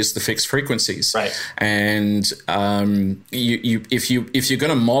API is the fixed frequencies, right? And if you're going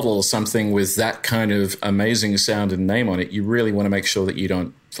to model something with that kind of amazing sound and name on it, you really want to make sure that you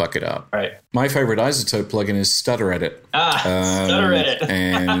don't fuck it up. Right. My favorite Izotope plugin is Stutter Edit. Stutter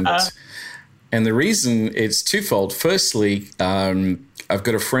Edit. And the reason it's twofold. Firstly, I've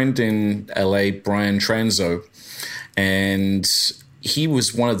got a friend in LA, Brian Tranzo, and he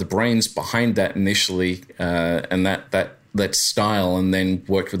was one of the brains behind that initially, and that style, and then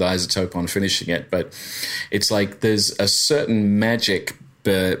worked with Izotope on finishing it. But it's like there's a certain magic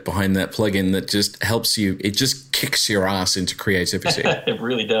behind that plugin that just helps you. It just kicks your ass into creativity. It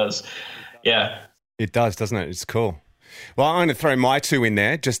really does. Yeah, it does, doesn't it? It's cool. Well, I'm going to throw my 2 in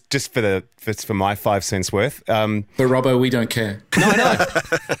there, just for my 5 cents worth. But Robbo, we don't care. No,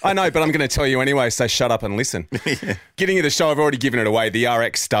 I know, but I'm going to tell you anyway, so shut up and listen. Yeah. Getting into the show, I've already given it away. The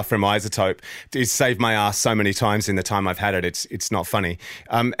RX stuff from Izotope has saved my ass so many times in the time I've had it. It's not funny.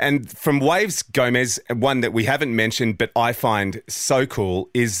 And from Waves, Gomez, one that we haven't mentioned, but I find so cool,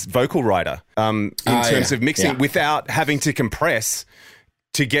 is Vocal Writer. In terms of mixing without having to compress.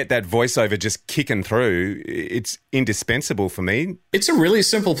 To get that voiceover just kicking through, it's indispensable for me. It's a really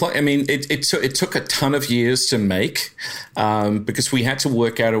simple plug. I mean, it took a ton of years to make because we had to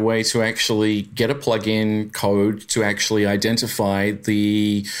work out a way to actually get a plug-in code to actually identify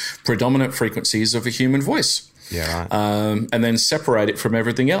the predominant frequencies of a human voice. Yeah, right. And then separate it from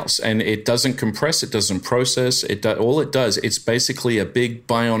everything else. And it doesn't compress, it doesn't process. All it does, it's basically a big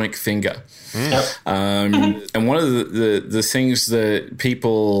bionic finger. Yep. And one of the things that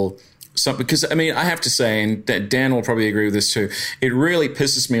people because I mean, I have to say, and Dan will probably agree with this too, it really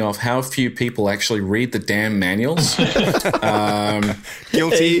pisses me off how few people actually read the damn manuals.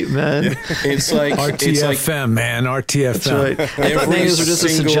 Guilty. Hey, man. It's like RTFM, man. RTFM. That's right. I thought manuals are just a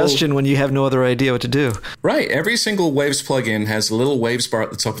suggestion when you have no other idea what to do. Right. Every single Waves plugin has a little Waves bar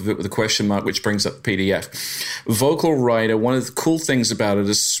at the top of it with a question mark, which brings up the PDF. Vocal Writer, one of the cool things about it,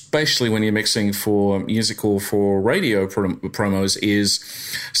 especially when you're mixing for music or for radio promos, is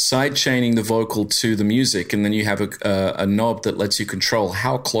side chaining the vocal to the music, and then you have a knob that lets you control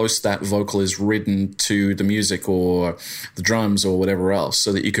how close that vocal is ridden to the music or the drums or whatever else,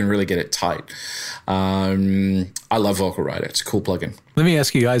 so that you can really get it tight. I love Vocal Writer. It's a cool plugin. Let me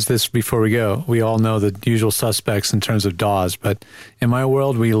ask you guys this before we go. We all know the usual suspects in terms of DAWs, but in my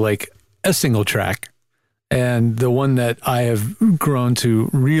world, we like a single track. And the one that I have grown to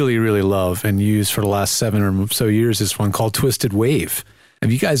really, really love and use for the last 7 or so years is one called Twisted Wave.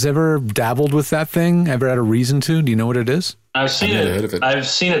 Have you guys ever dabbled with that thing? Ever had a reason to? Do you know what it is? I've seen it. I've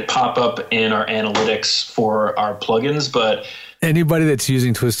seen it pop up in our analytics for our plugins, but anybody that's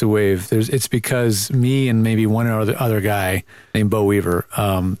using Twisted Wave, it's because me and maybe one other guy named Bo Weaver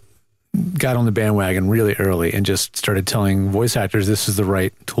got on the bandwagon really early and just started telling voice actors this is the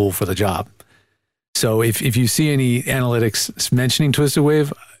right tool for the job. So if you see any analytics mentioning Twisted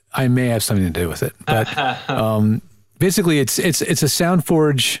Wave, I may have something to do with it. But basically, it's a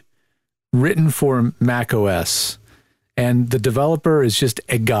SoundForge written for Mac OS, and the developer is just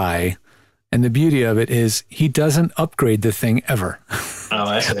a guy. And the beauty of it is he doesn't upgrade the thing ever. Oh,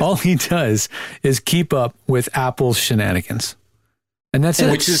 I see. All he does is keep up with Apple's shenanigans. And that's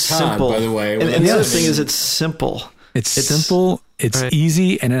it. Which is simple, by the way. And the other thing is it's simple. It's simple, it's right.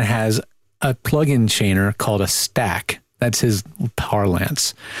 easy, and it has a plugin chainer called a stack. That's his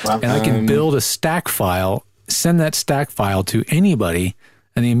parlance. Wow. And I can build a stack file, send that stack file to anybody,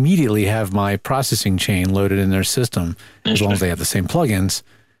 and they immediately have my processing chain loaded in their system, as long as they have the same plugins.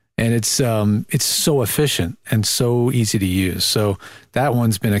 And it's so efficient and so easy to use. So that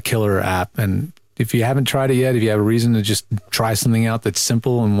one's been a killer app. And if you haven't tried it yet, if you have a reason to just try something out that's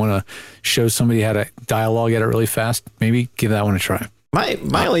simple and want to show somebody how to dialogue at it really fast, maybe give that one a try.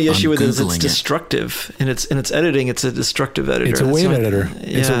 My only issue with it is it's destructive. In its editing, it's a destructive editor. It's a wave editor.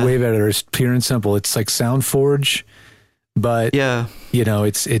 Yeah. It's a wave editor. It's pure and simple. It's like SoundForge, but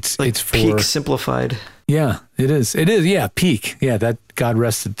it's for Peak simplified. Yeah, it is. It is. Yeah, Peak. Yeah, that God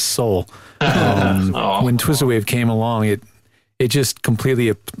rest its soul. When Twisted Wave came along, it just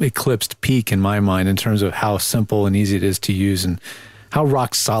completely eclipsed Peak in my mind in terms of how simple and easy it is to use and how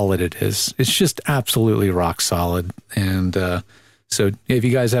rock solid it is. It's just absolutely rock solid. And so if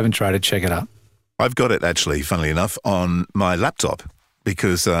you guys haven't tried it, check it out. I've got it actually, funnily enough, on my laptop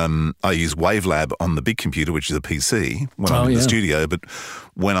because I use Wavelab on the big computer, which is a PC, when I'm in the studio. But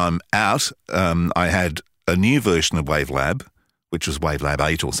when I'm out, I had a new version of Wavelab, which was Wavelab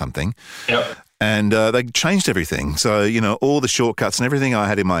 8 or something. Yep. And they changed everything. So, all the shortcuts and everything I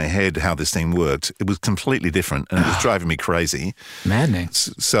had in my head, how this thing worked, it was completely different and it was driving me crazy. Maddening.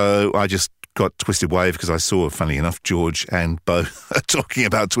 So I just got Twisted Wave because I saw, funny enough, George and Bo talking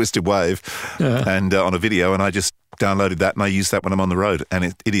about Twisted Wave and on a video, and I just downloaded that and I use that when I'm on the road, and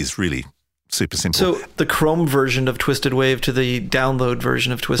it is really super simple. So the Chrome version of Twisted Wave to the download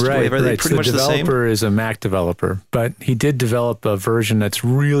version of Twisted Wave, are they pretty much the same? The developer is a Mac developer, but he did develop a version that's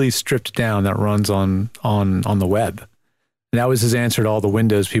really stripped down that runs on the web. And that was his answer to all the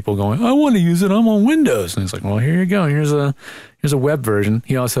Windows people going, I want to use it, I'm on Windows. And he's like, well, here you go. Here's a web version.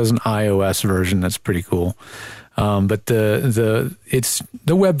 He also has an iOS version that's pretty cool. But the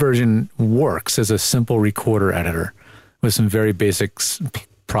web version works as a simple recorder editor with some very basic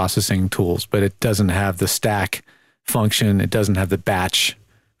processing tools, but it doesn't have the stack function. It doesn't have the batch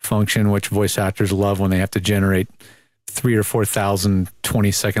function, which voice actors love when they have to generate 3,000 or 4,000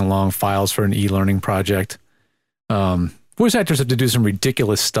 20-second long files for an e-learning project. Voice actors have to do some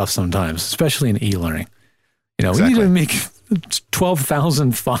ridiculous stuff sometimes, especially in e-learning. We need to make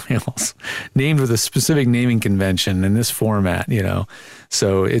 12,000 files named with a specific naming convention in this format,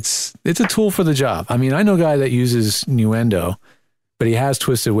 So it's a tool for the job. I mean, I know a guy that uses Nuendo, but he has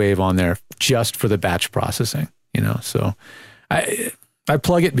Twisted Wave on there just for the batch processing, So I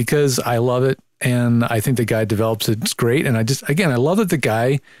plug it because I love it, and I think the guy develops it's great. And I love that the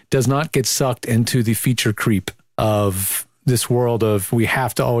guy does not get sucked into the feature creep of this world of we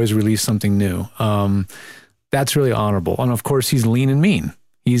have to always release something new. That's really honorable. And of course, he's lean and mean.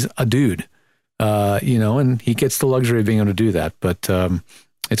 He's a dude, and he gets the luxury of being able to do that. But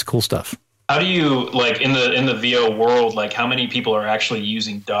it's cool stuff. How do you, like, in the VO world, like, how many people are actually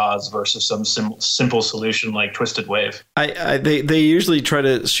using DAWs versus some simple solution like Twisted Wave? They usually try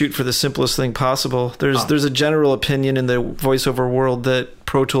to shoot for the simplest thing possible. There's a general opinion in the voiceover world that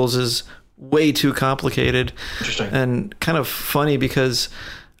Pro Tools is way too complicated. Interesting. And kind of funny because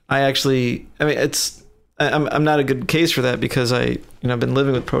I'm not a good case for that because I've been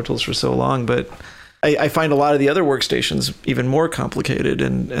living with Pro Tools for so long, but I find a lot of the other workstations even more complicated,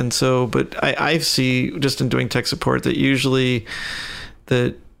 but I see just in doing tech support that usually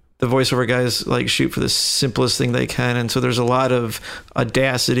the voiceover guys like shoot for the simplest thing they can, and so there's a lot of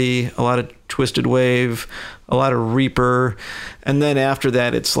Audacity, a lot of Twisted Wave, a lot of Reaper, and then after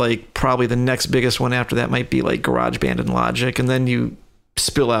that it's like probably the next biggest one after that might be like GarageBand and Logic, and then you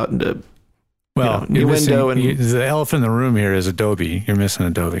spill out into the elephant in the room here is Adobe. You're missing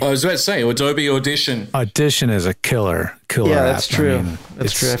Adobe. I was about to say Adobe Audition. Audition is a killer. Yeah, that's app. true.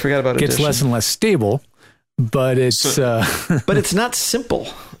 That's true. I forgot about Audition. It gets less and less stable, but it's but it's not simple.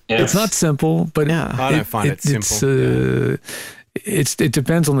 Yeah. It's not simple, but yeah. I don't find it simple. It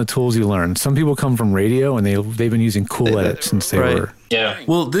depends on the tools you learn. Some people come from radio and they've been using Cool Edit since they were. Yeah.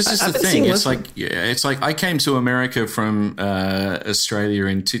 Well, this is the thing. It's like I came to America from Australia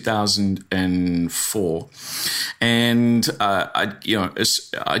in 2004, and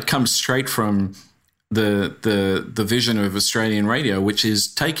I'd come straight from the vision of Australian radio, which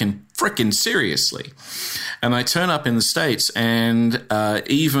is taken frickin' seriously. And I turn up in the States, and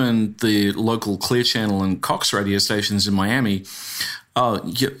even the local Clear Channel and Cox radio stations in Miami,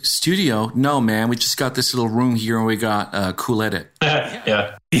 studio? No, man, we just got this little room here, and we got Cool Edit.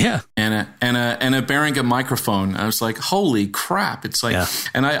 Yeah. And a Behringer microphone. I was like, holy crap! It's like,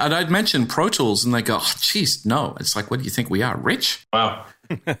 and I'd mention Pro Tools, and they go, oh, geez, no. It's like, what do you think we are, rich? Wow.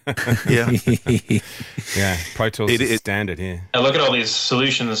 Yeah. Pro Tools is standard here. I look at all these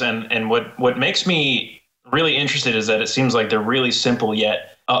solutions, and what makes me really interested is that it seems like they're really simple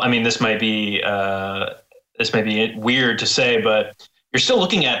yet. I mean, this might be weird to say, but you're still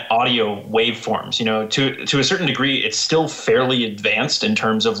looking at audio waveforms. To a certain degree, it's still fairly advanced in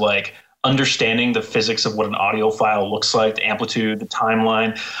terms of like understanding the physics of what an audio file looks like, the amplitude, the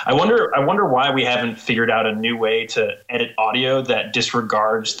timeline. I wonder why we haven't figured out a new way to edit audio that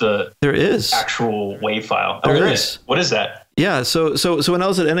disregards the actual wave file. There is. What is that? Yeah, so when I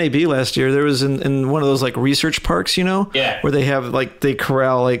was at NAB last year, there was in one of those like research parks, where they have like they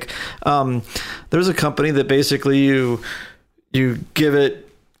corral there's a company that basically you give it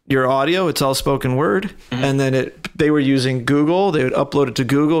your audio, it's all spoken word, and then they were using Google. They would upload it to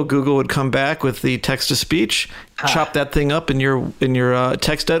Google. Google would come back with the text to speech, chop that thing up in your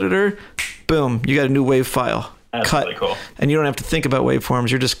text editor. Boom, you got a new wave file. That's cut. Really cool. And you don't have to think about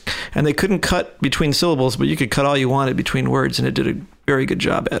waveforms. And they couldn't cut between syllables, but you could cut all you wanted between words, and it did a very good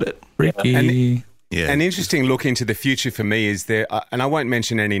job at it. Freaky. An interesting look into the future for me is there, and I won't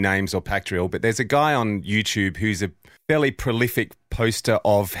mention any names or pack drill, but there's a guy on YouTube who's a fairly prolific poster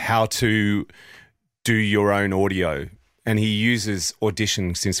of how to do your own audio, and he uses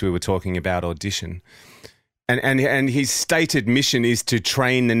Audition, since we were talking about Audition. And his stated mission is to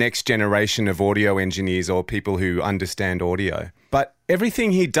train the next generation of audio engineers or people who understand audio. But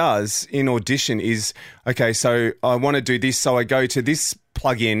everything he does in Audition is, okay, so I want to do this, so I go to this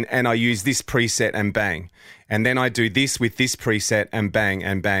plugin and I use this preset and bang. And then I do this with this preset and bang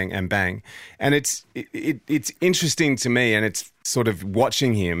and bang and bang. And it's interesting to me, and it's sort of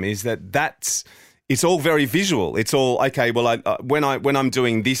watching him, is that's... It's all very visual. It's all, okay, well, when I'm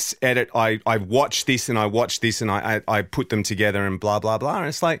doing this edit, I watch this and I watch this and I put them together and blah, blah, blah. And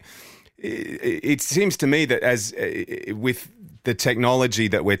it's like, it seems to me that as with the technology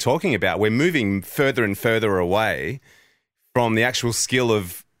that we're talking about, we're moving further and further away from the actual skill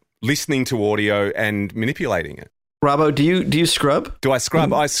of listening to audio and manipulating it. Robbo, do you scrub? Do I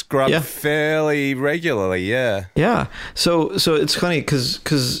scrub? I scrub fairly regularly, yeah. Yeah. So it's funny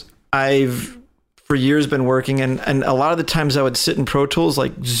because I've for years been working, and a lot of the times I would sit in Pro Tools,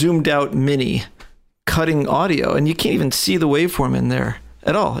 like zoomed out mini, cutting audio, and you can't even see the waveform in there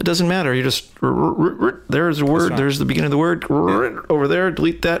at all. It doesn't matter. You just, there's a word, there's the beginning of the word, over there,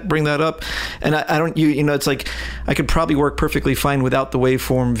 delete that, bring that up. And I don't, it's like, I could probably work perfectly fine without the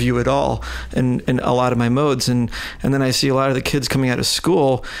waveform view at all in a lot of my modes. And then I see a lot of the kids coming out of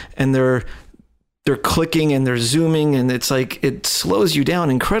school, and they're clicking and they're zooming, and it's like it slows you down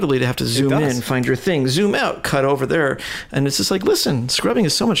incredibly to have to zoom in, find your thing, zoom out, cut over there. And it's just like, listen, scrubbing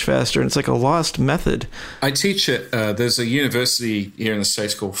is so much faster, and it's like a lost method. I teach at there's a university here in the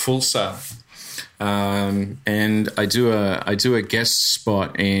States called Full Sail, and I do a guest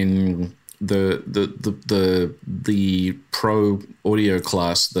spot in the pro audio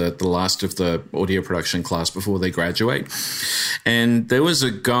class, the last of the audio production class before they graduate, and there was a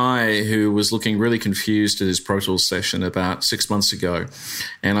guy who was looking really confused at his Pro Tools session about 6 months ago,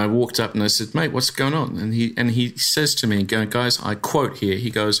 and I walked up and I said, "Mate, what's going on?" And he says to me, "Guys, I quote here. He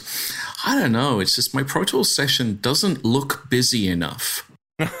goes, I don't know. It's just my Pro Tools session doesn't look busy enough."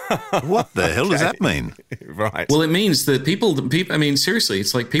 What the hell does that mean? Right. Well, it means that people, I mean, seriously,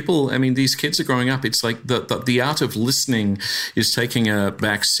 it's like people, I mean, these kids are growing up. It's like the art of listening is taking a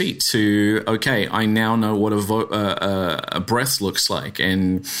back seat to, okay, I now know what a breath looks like.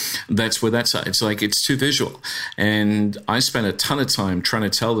 And that's where that's at. It's like, it's too visual. And I spent a ton of time trying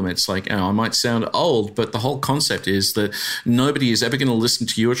to tell them, it's like, I might sound old, but the whole concept is that nobody is ever going to listen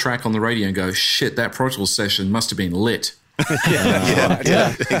to your track on the radio and go, shit, that Pro Tools session must have been lit.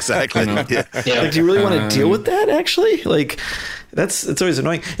 Yeah, exactly. Like, do you really want to deal with that? Actually, like, it's always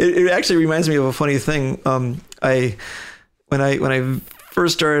annoying. It actually reminds me of a funny thing. When I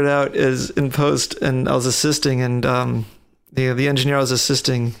first started out as in post, and I was assisting, and the engineer I was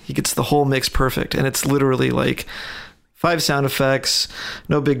assisting, he gets the whole mix perfect, and it's literally like 5 sound effects,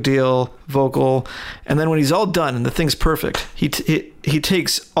 no big deal, vocal. And then when he's all done and the thing's perfect, he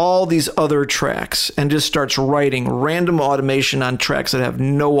takes all these other tracks and just starts writing random automation on tracks that have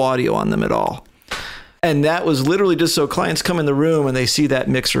no audio on them at all. And that was literally just so clients come in the room and they see that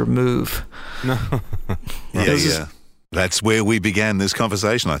mixer move. No. Yeah. That's where we began this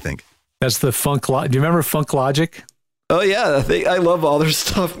conversation, I think. That's the Funk Do you remember Funk Logic? Oh, yeah. I love all their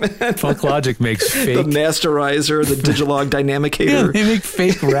stuff, man. Funk Logic makes fake... The masterizer, the Digilog Dynamicator. Yeah, they make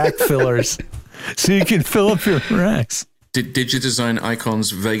fake rack fillers so you can fill up your racks. Did you design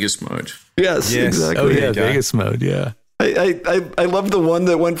Icon's Vegas mode? Yes, exactly. Oh, yeah, Vegas mode, yeah. I love the one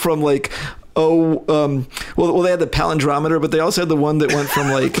that went from like... well, they had the palindrometer, but they also had the one that went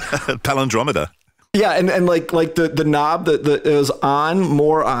from like... Palindrometer. Yeah, and like the knob that it was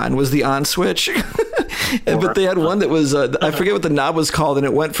more on was the on switch. But they had one that was I forget what the knob was called, and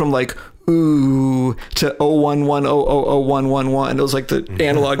it went from like ooh to 011000111. It was like the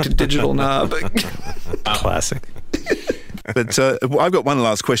analog to digital knob. Classic. But I've got one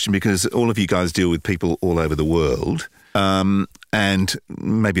last question, because all of you guys deal with people all over the world, and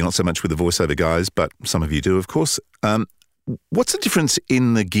maybe not so much with the voiceover guys, but some of you do, of course. What's the difference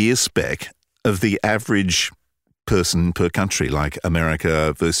in the gear spec of the average person per country, like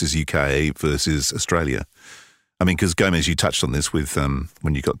America versus UK versus Australia? I mean, because Gomez, you touched on this with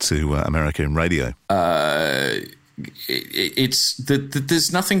when you got to America in radio. It's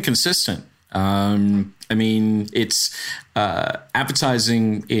there's nothing consistent. I mean, it's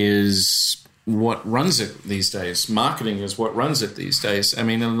advertising is what runs it these days. Marketing is what runs it these days. I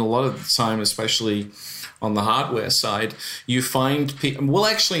mean, and a lot of the time, especially on the hardware side, you find people... Well,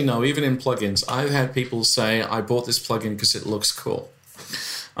 actually, no, even in plugins, I've had people say, I bought this plugin because it looks cool.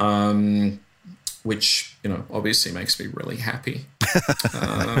 Which, obviously makes me really happy.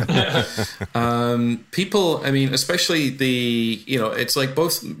 People, I mean, especially it's like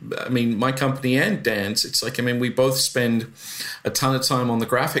both, I mean, my company and Dan's, it's like, I mean, we both spend a ton of time on the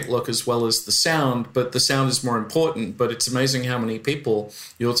graphic look as well as the sound, but the sound is more important. But it's amazing how many people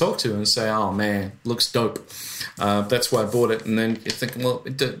you'll talk to and say, oh man, looks dope. That's why I bought it. And then you're thinking, well,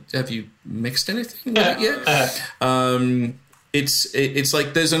 have you mixed anything with it yet? It's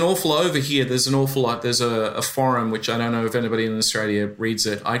like there's an awful over here. There's an awful lot. There's a forum, which I don't know if anybody in Australia reads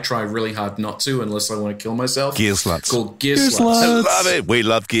it. I try really hard not to unless I want to kill myself. Gear Sluts. Called Gear Sluts. I love it. We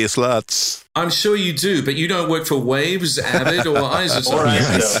love Gear Sluts. I'm sure you do, but you don't work for Waves, Avid, or Izotope.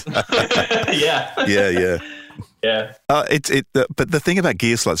 Yeah. But the thing about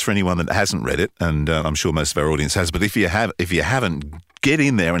Gear Sluts, for anyone that hasn't read it, and I'm sure most of our audience has, but if you haven't, get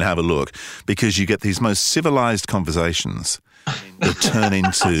in there and have a look, because you get these most civilized conversations that turn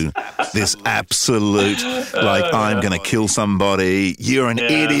into this absolute, like, I'm going to kill somebody, you're an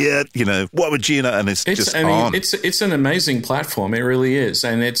idiot, what would you know? And it's just on. It's an amazing platform. It really is.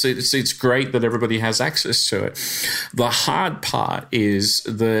 And it's great that everybody has access to it. The hard part is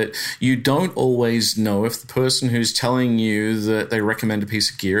that you don't always know if the person who's telling you that they recommend a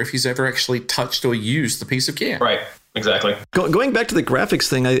piece of gear, if he's ever actually touched or used the piece of gear. Right. Exactly. Going back to the graphics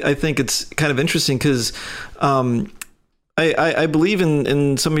thing, I think it's kind of interesting because I believe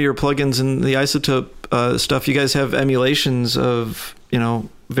in some of your plugins and the Izotope stuff. You guys have emulations of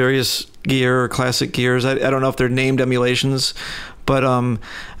various gear or classic gears. I don't know if they're named emulations, but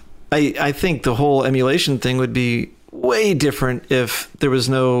I think the whole emulation thing would be way different if there was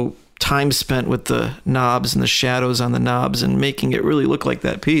no time spent with the knobs and the shadows on the knobs and making it really look like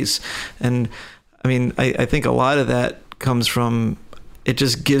that piece. And I mean, I think a lot of that comes from it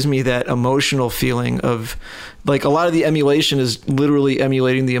just gives me that emotional feeling of, like, a lot of the emulation is literally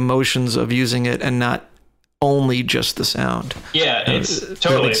emulating the emotions of using it and not only just the sound. Yeah, it's does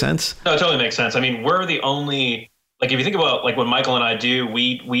totally that make sense. No, it totally makes sense. I mean, we're the only, like, if you think about like what Michael and I do,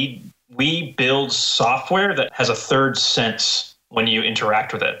 we build software that has a third sense when you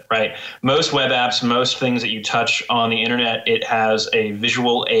interact with it, right? Most web apps, most things that you touch on the internet, it has a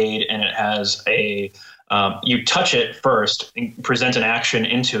visual aid and it has a you touch it first, and present an action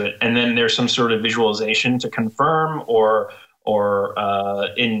into it, and then there's some sort of visualization to confirm or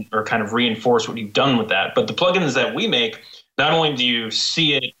kind of reinforce what you've done with that. But the plugins that we make, not only do you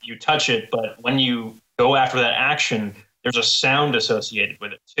see it, you touch it, but when you go after that action, there's a sound associated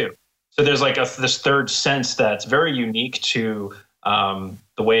with it too. So there's like this third sense that's very unique to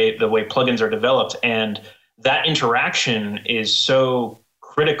the way plugins are developed, and that interaction is so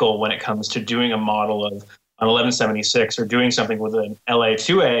critical when it comes to doing a model of an 1176 or doing something with an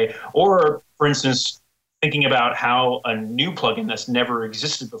LA2A, or for instance, thinking about how a new plugin that's never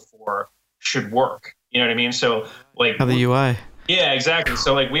existed before should work. You know what I mean? So like How the UI. Yeah, exactly.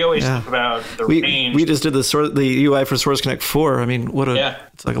 So like we always think about the range. We just did the UI for Source Connect 4. I mean,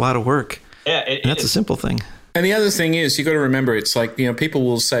 it's like a lot of work. Yeah, that's a simple thing. And the other thing is, you got to remember, it's like, people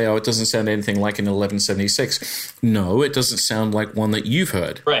will say, "Oh, it doesn't sound anything like an 1176." No, it doesn't sound like one that you've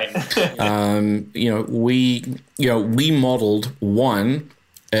heard. Right. We modeled one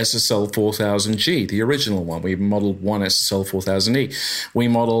SSL 4000G, the original one. We modeled one SSL 4000E. We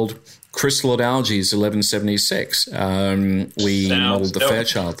modeled Crystal Algae's 1176. We modeled the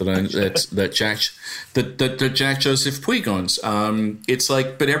Fairchild that Jack Joseph Puigons. It's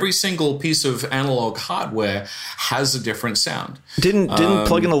like, but every single piece of analog hardware has a different sound. Didn't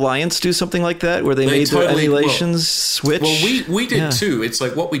Plugin Alliance do something like that, where they made totally, the emulations switch? Well, we did too. It's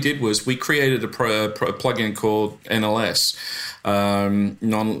like what we did was we created a plugin called NLS.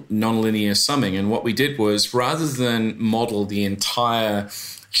 Nonlinear summing, and what we did was, rather than model the entire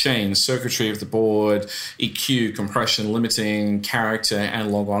chain, circuitry of the board, EQ, compression, limiting, character,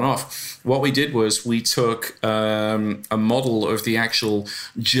 analog on off, what we did was we took a model of the actual,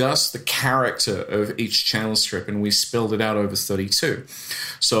 just the character of each channel strip, and we spilled it out over 32.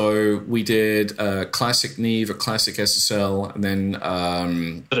 So we did a classic Neve, a classic SSL, and then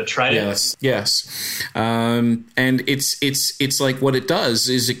But a Trident. Yes. And it's like, what it does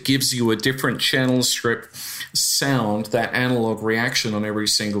is it gives you a different channel strip sound, that analog reaction on every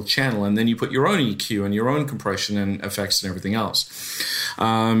single channel, and then you put your own EQ and your own compression and effects and everything else.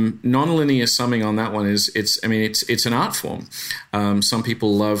 Nonlinear summing on that one it's an art form. Some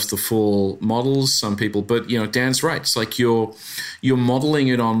people love the full models, some people, but Dan's right. It's like you're modeling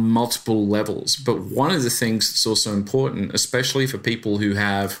it on multiple levels. But one of the things that's also important, especially for people who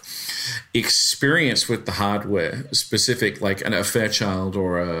have experience with the hardware, specific like a Fairchild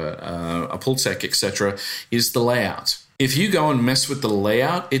or a Pultec, etc., is the layout. If you go and mess with the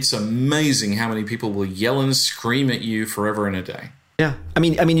layout, it's amazing how many people will yell and scream at you forever and a day. Yeah, I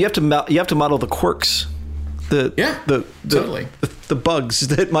mean, you have to model the quirks, totally. The bugs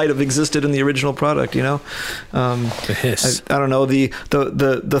that might have existed in the original product. The hiss. I don't know the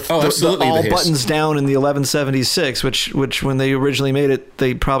all buttons down in the 1176, which when they originally made it,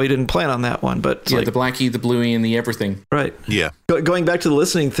 they probably didn't plan on that one. But the blackie, the bluey, and the everything. Right. Yeah. Going back to the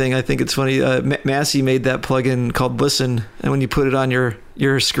listening thing, I think it's funny. Massey made that plugin called Listen, and when you put it on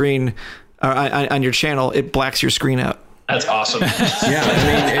your screen or on your channel, it blacks your screen out. That's awesome. Yeah,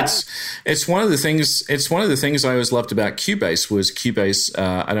 I mean, it's one of the things. It's one of the things I always loved about Cubase was Cubase.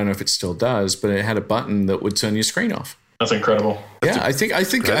 I don't know if it still does, but it had a button that would turn your screen off. That's incredible. Yeah, I think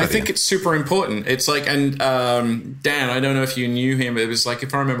it's super important. It's like, and Dan, I don't know if you knew him. It was like,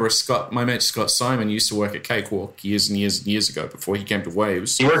 if I remember, my mate Scott Simon used to work at Cakewalk years and years and years ago before he came to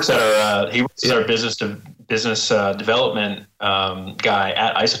Waves. He works at our business development guy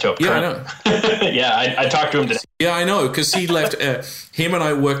at Izotope. Yeah, I know. Yeah, I talked to him today. Yeah, I know, because he left. Him and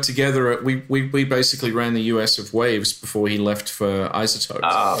I worked together. We basically ran the US of Waves before he left for Izotope.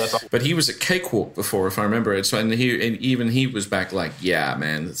 Oh, that's awesome. But he was at Cakewalk before, if I remember it. So, and even he was back like, yeah,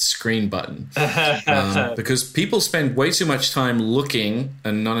 man, the screen button. Because people spend way too much time looking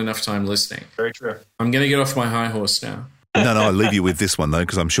and not enough time listening. Very true. I'm going to get off my high horse now. No, I'll leave you with this one, though,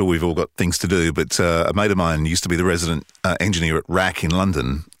 because I'm sure we've all got things to do. But a mate of mine used to be the resident engineer at RAC in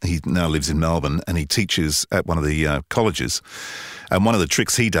London. He now lives in Melbourne, and he teaches at one of the colleges. And one of the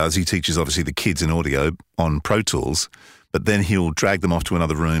tricks he does, he teaches, obviously, the kids in audio on Pro Tools, but then he'll drag them off to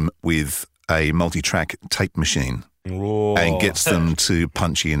another room with a multi-track tape machine. Whoa. And gets them to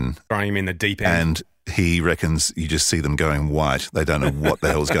punch in. Throwing him in the deep end. And he reckons you just see them going white. They don't know what the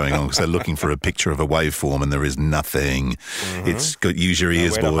hell's going on because they're looking for a picture of a waveform and there is nothing. It's got use your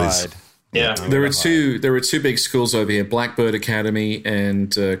ears, boys. Yeah, There are two big schools over here, Blackbird Academy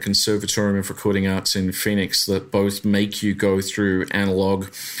and Conservatorium of Recording Arts in Phoenix, that both make you go through analog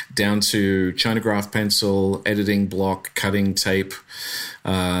down to Chinograph pencil, editing block, cutting tape,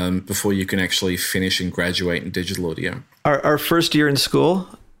 before you can actually finish and graduate in digital audio. Our first year in school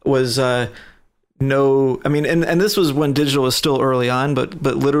was and this was when digital was still early on, but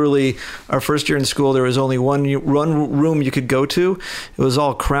literally our first year in school, there was only one room you could go to. It was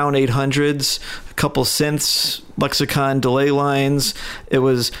all Crown 800s, a couple synths, lexicon, delay lines. That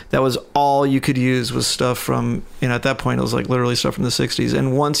was all you could use was stuff from, at that point it was like literally stuff from the 60s.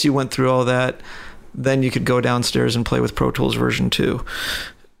 And once you went through all that, then you could go downstairs and play with Pro Tools version 2.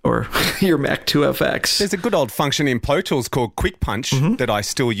 Or your Mac 2FX. There's a good old function in Pro Tools called Quick Punch that I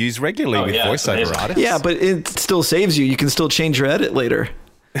still use regularly with voiceover artists. Yeah, but it still saves you. You can still change your edit later.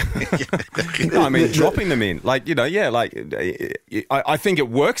 No, I mean, dropping them in. I think it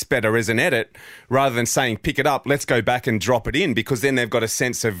works better as an edit rather than saying, pick it up, let's go back and drop it in, because then they've got a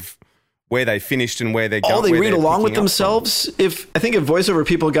sense of where they finished and where they go. They read along with themselves. If voiceover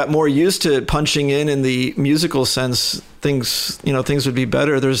people got more used to punching in the musical sense, things would be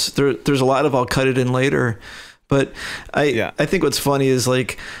better. There's a lot of I'll cut it in later, but I think what's funny is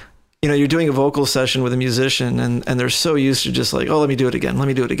you're doing a vocal session with a musician and they're so used to just let me do it again,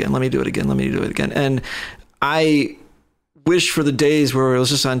 and I wish for the days where it was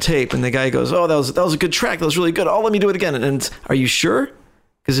just on tape and the guy goes, oh, that was a good track, that was really good, let me do it again, and are you sure?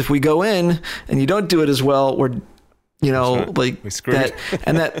 Because if we go in and you don't do it as well, we're that,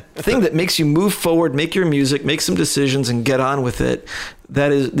 and that thing that makes you move forward, make your music, make some decisions and get on with it.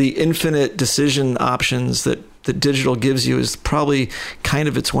 That is the infinite decision options that digital gives you is probably kind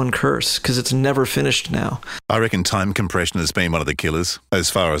of its one curse, because it's never finished now. I reckon time compression has been one of the killers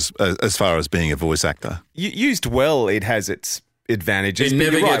as far as being a voice actor. Used well, it has its advantages. It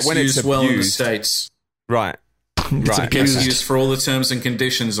never gets when used it's well in the abused, States. Right. It gets used for all the terms and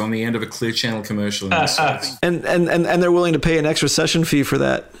conditions on the end of a Clear Channel commercial. And they're willing to pay an extra session fee for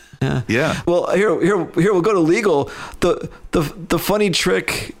that. Yeah. Well, here we'll go to legal. The funny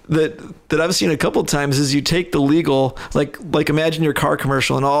trick that I've seen a couple of times is you take the legal, like imagine your car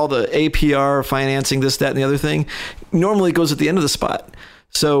commercial and all the APR financing, this, that, and the other thing normally goes at the end of the spot.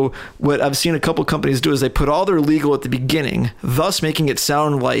 So what I've seen a couple companies do is they put all their legal at the beginning, thus making it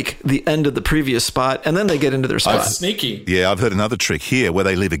sound like the end of the previous spot, and then they get into their spot. That's sneaky. Yeah, I've heard another trick here where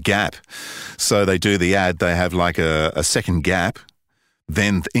they leave a gap. So they do the ad, they have like a second gap,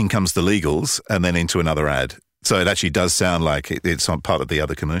 then in comes the legals, and then into another ad. So it actually does sound like it's on part of the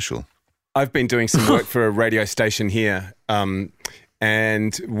other commercial. I've been doing some work for a radio station here,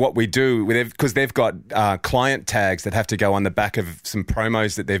 and what we do, because they've got client tags that have to go on the back of some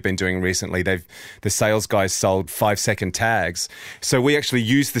promos that they've been doing recently. The sales guys sold 5-second tags. So we actually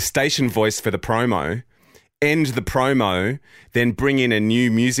use the station voice for the promo, end the promo, then bring in a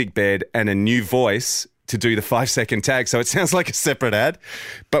new music bed and a new voice to do the 5-second tag. So it sounds like a separate ad.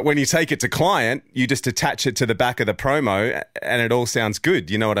 But when you take it to client, you just attach it to the back of the promo and it all sounds good.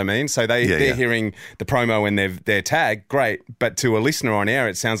 You know what I mean? So they're hearing the promo and their tag, great. But to a listener on air,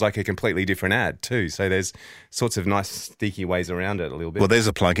 it sounds like a completely different ad too. So there's sorts of nice, sneaky ways around it a little bit. Well, there's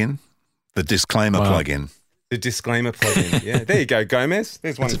a plug-in, the disclaimer plug-in. The disclaimer plug-in, yeah. There you go, Gomez.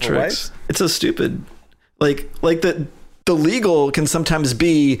 There's one for Waves. It's so stupid. The legal can sometimes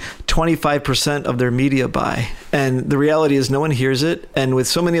be 25% of their media buy. And the reality is no one hears it. And with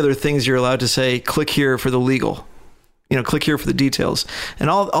so many other things, you're allowed to say, click here for the legal, click here for the details.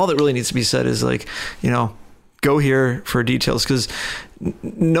 And all that really needs to be said is go here for details, because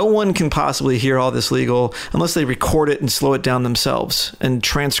no one can possibly hear all this legal unless they record it and slow it down themselves and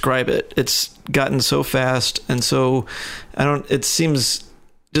transcribe it. It's gotten so fast. And so it seems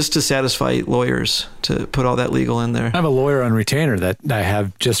just to satisfy lawyers to put all that legal in there. I have a lawyer on retainer that I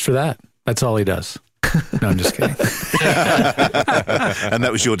have just for that. That's all he does. No, I'm just kidding. And that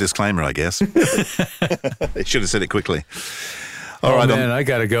was your disclaimer, I guess. They should have said it quickly. All right, man, I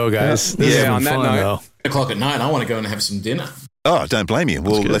got to go, guys. This has been fun, though. 8:00 at night, I want to go and have some dinner. Oh, don't blame you.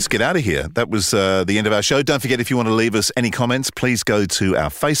 Well, let's get out of here. That was the end of our show. Don't forget, if you want to leave us any comments, please go to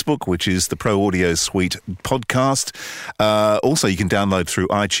our Facebook, which is the Pro Audio Suite podcast. Also, you can download through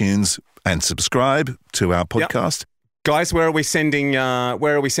iTunes and subscribe to our podcast. Yep. Guys, where are we sending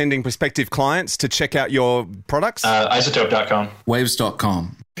prospective clients to check out your products? Izotope.com.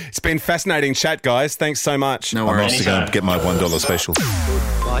 Waves.com. It's been fascinating chat, guys. Thanks so much. No worries. I'm also going to get my $1 special.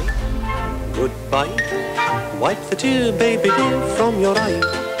 Goodbye. Wipe the tear, baby dear, from your eye.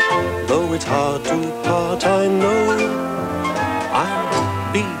 Though it's hard to part, I know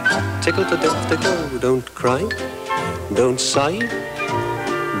I'll be tickled to death to go. Don't cry, don't sigh,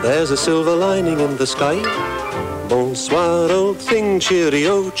 there's a silver lining in the sky. Bonsoir, old thing,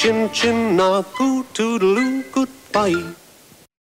 cheerio, chin chin, na poo toodaloo, goodbye.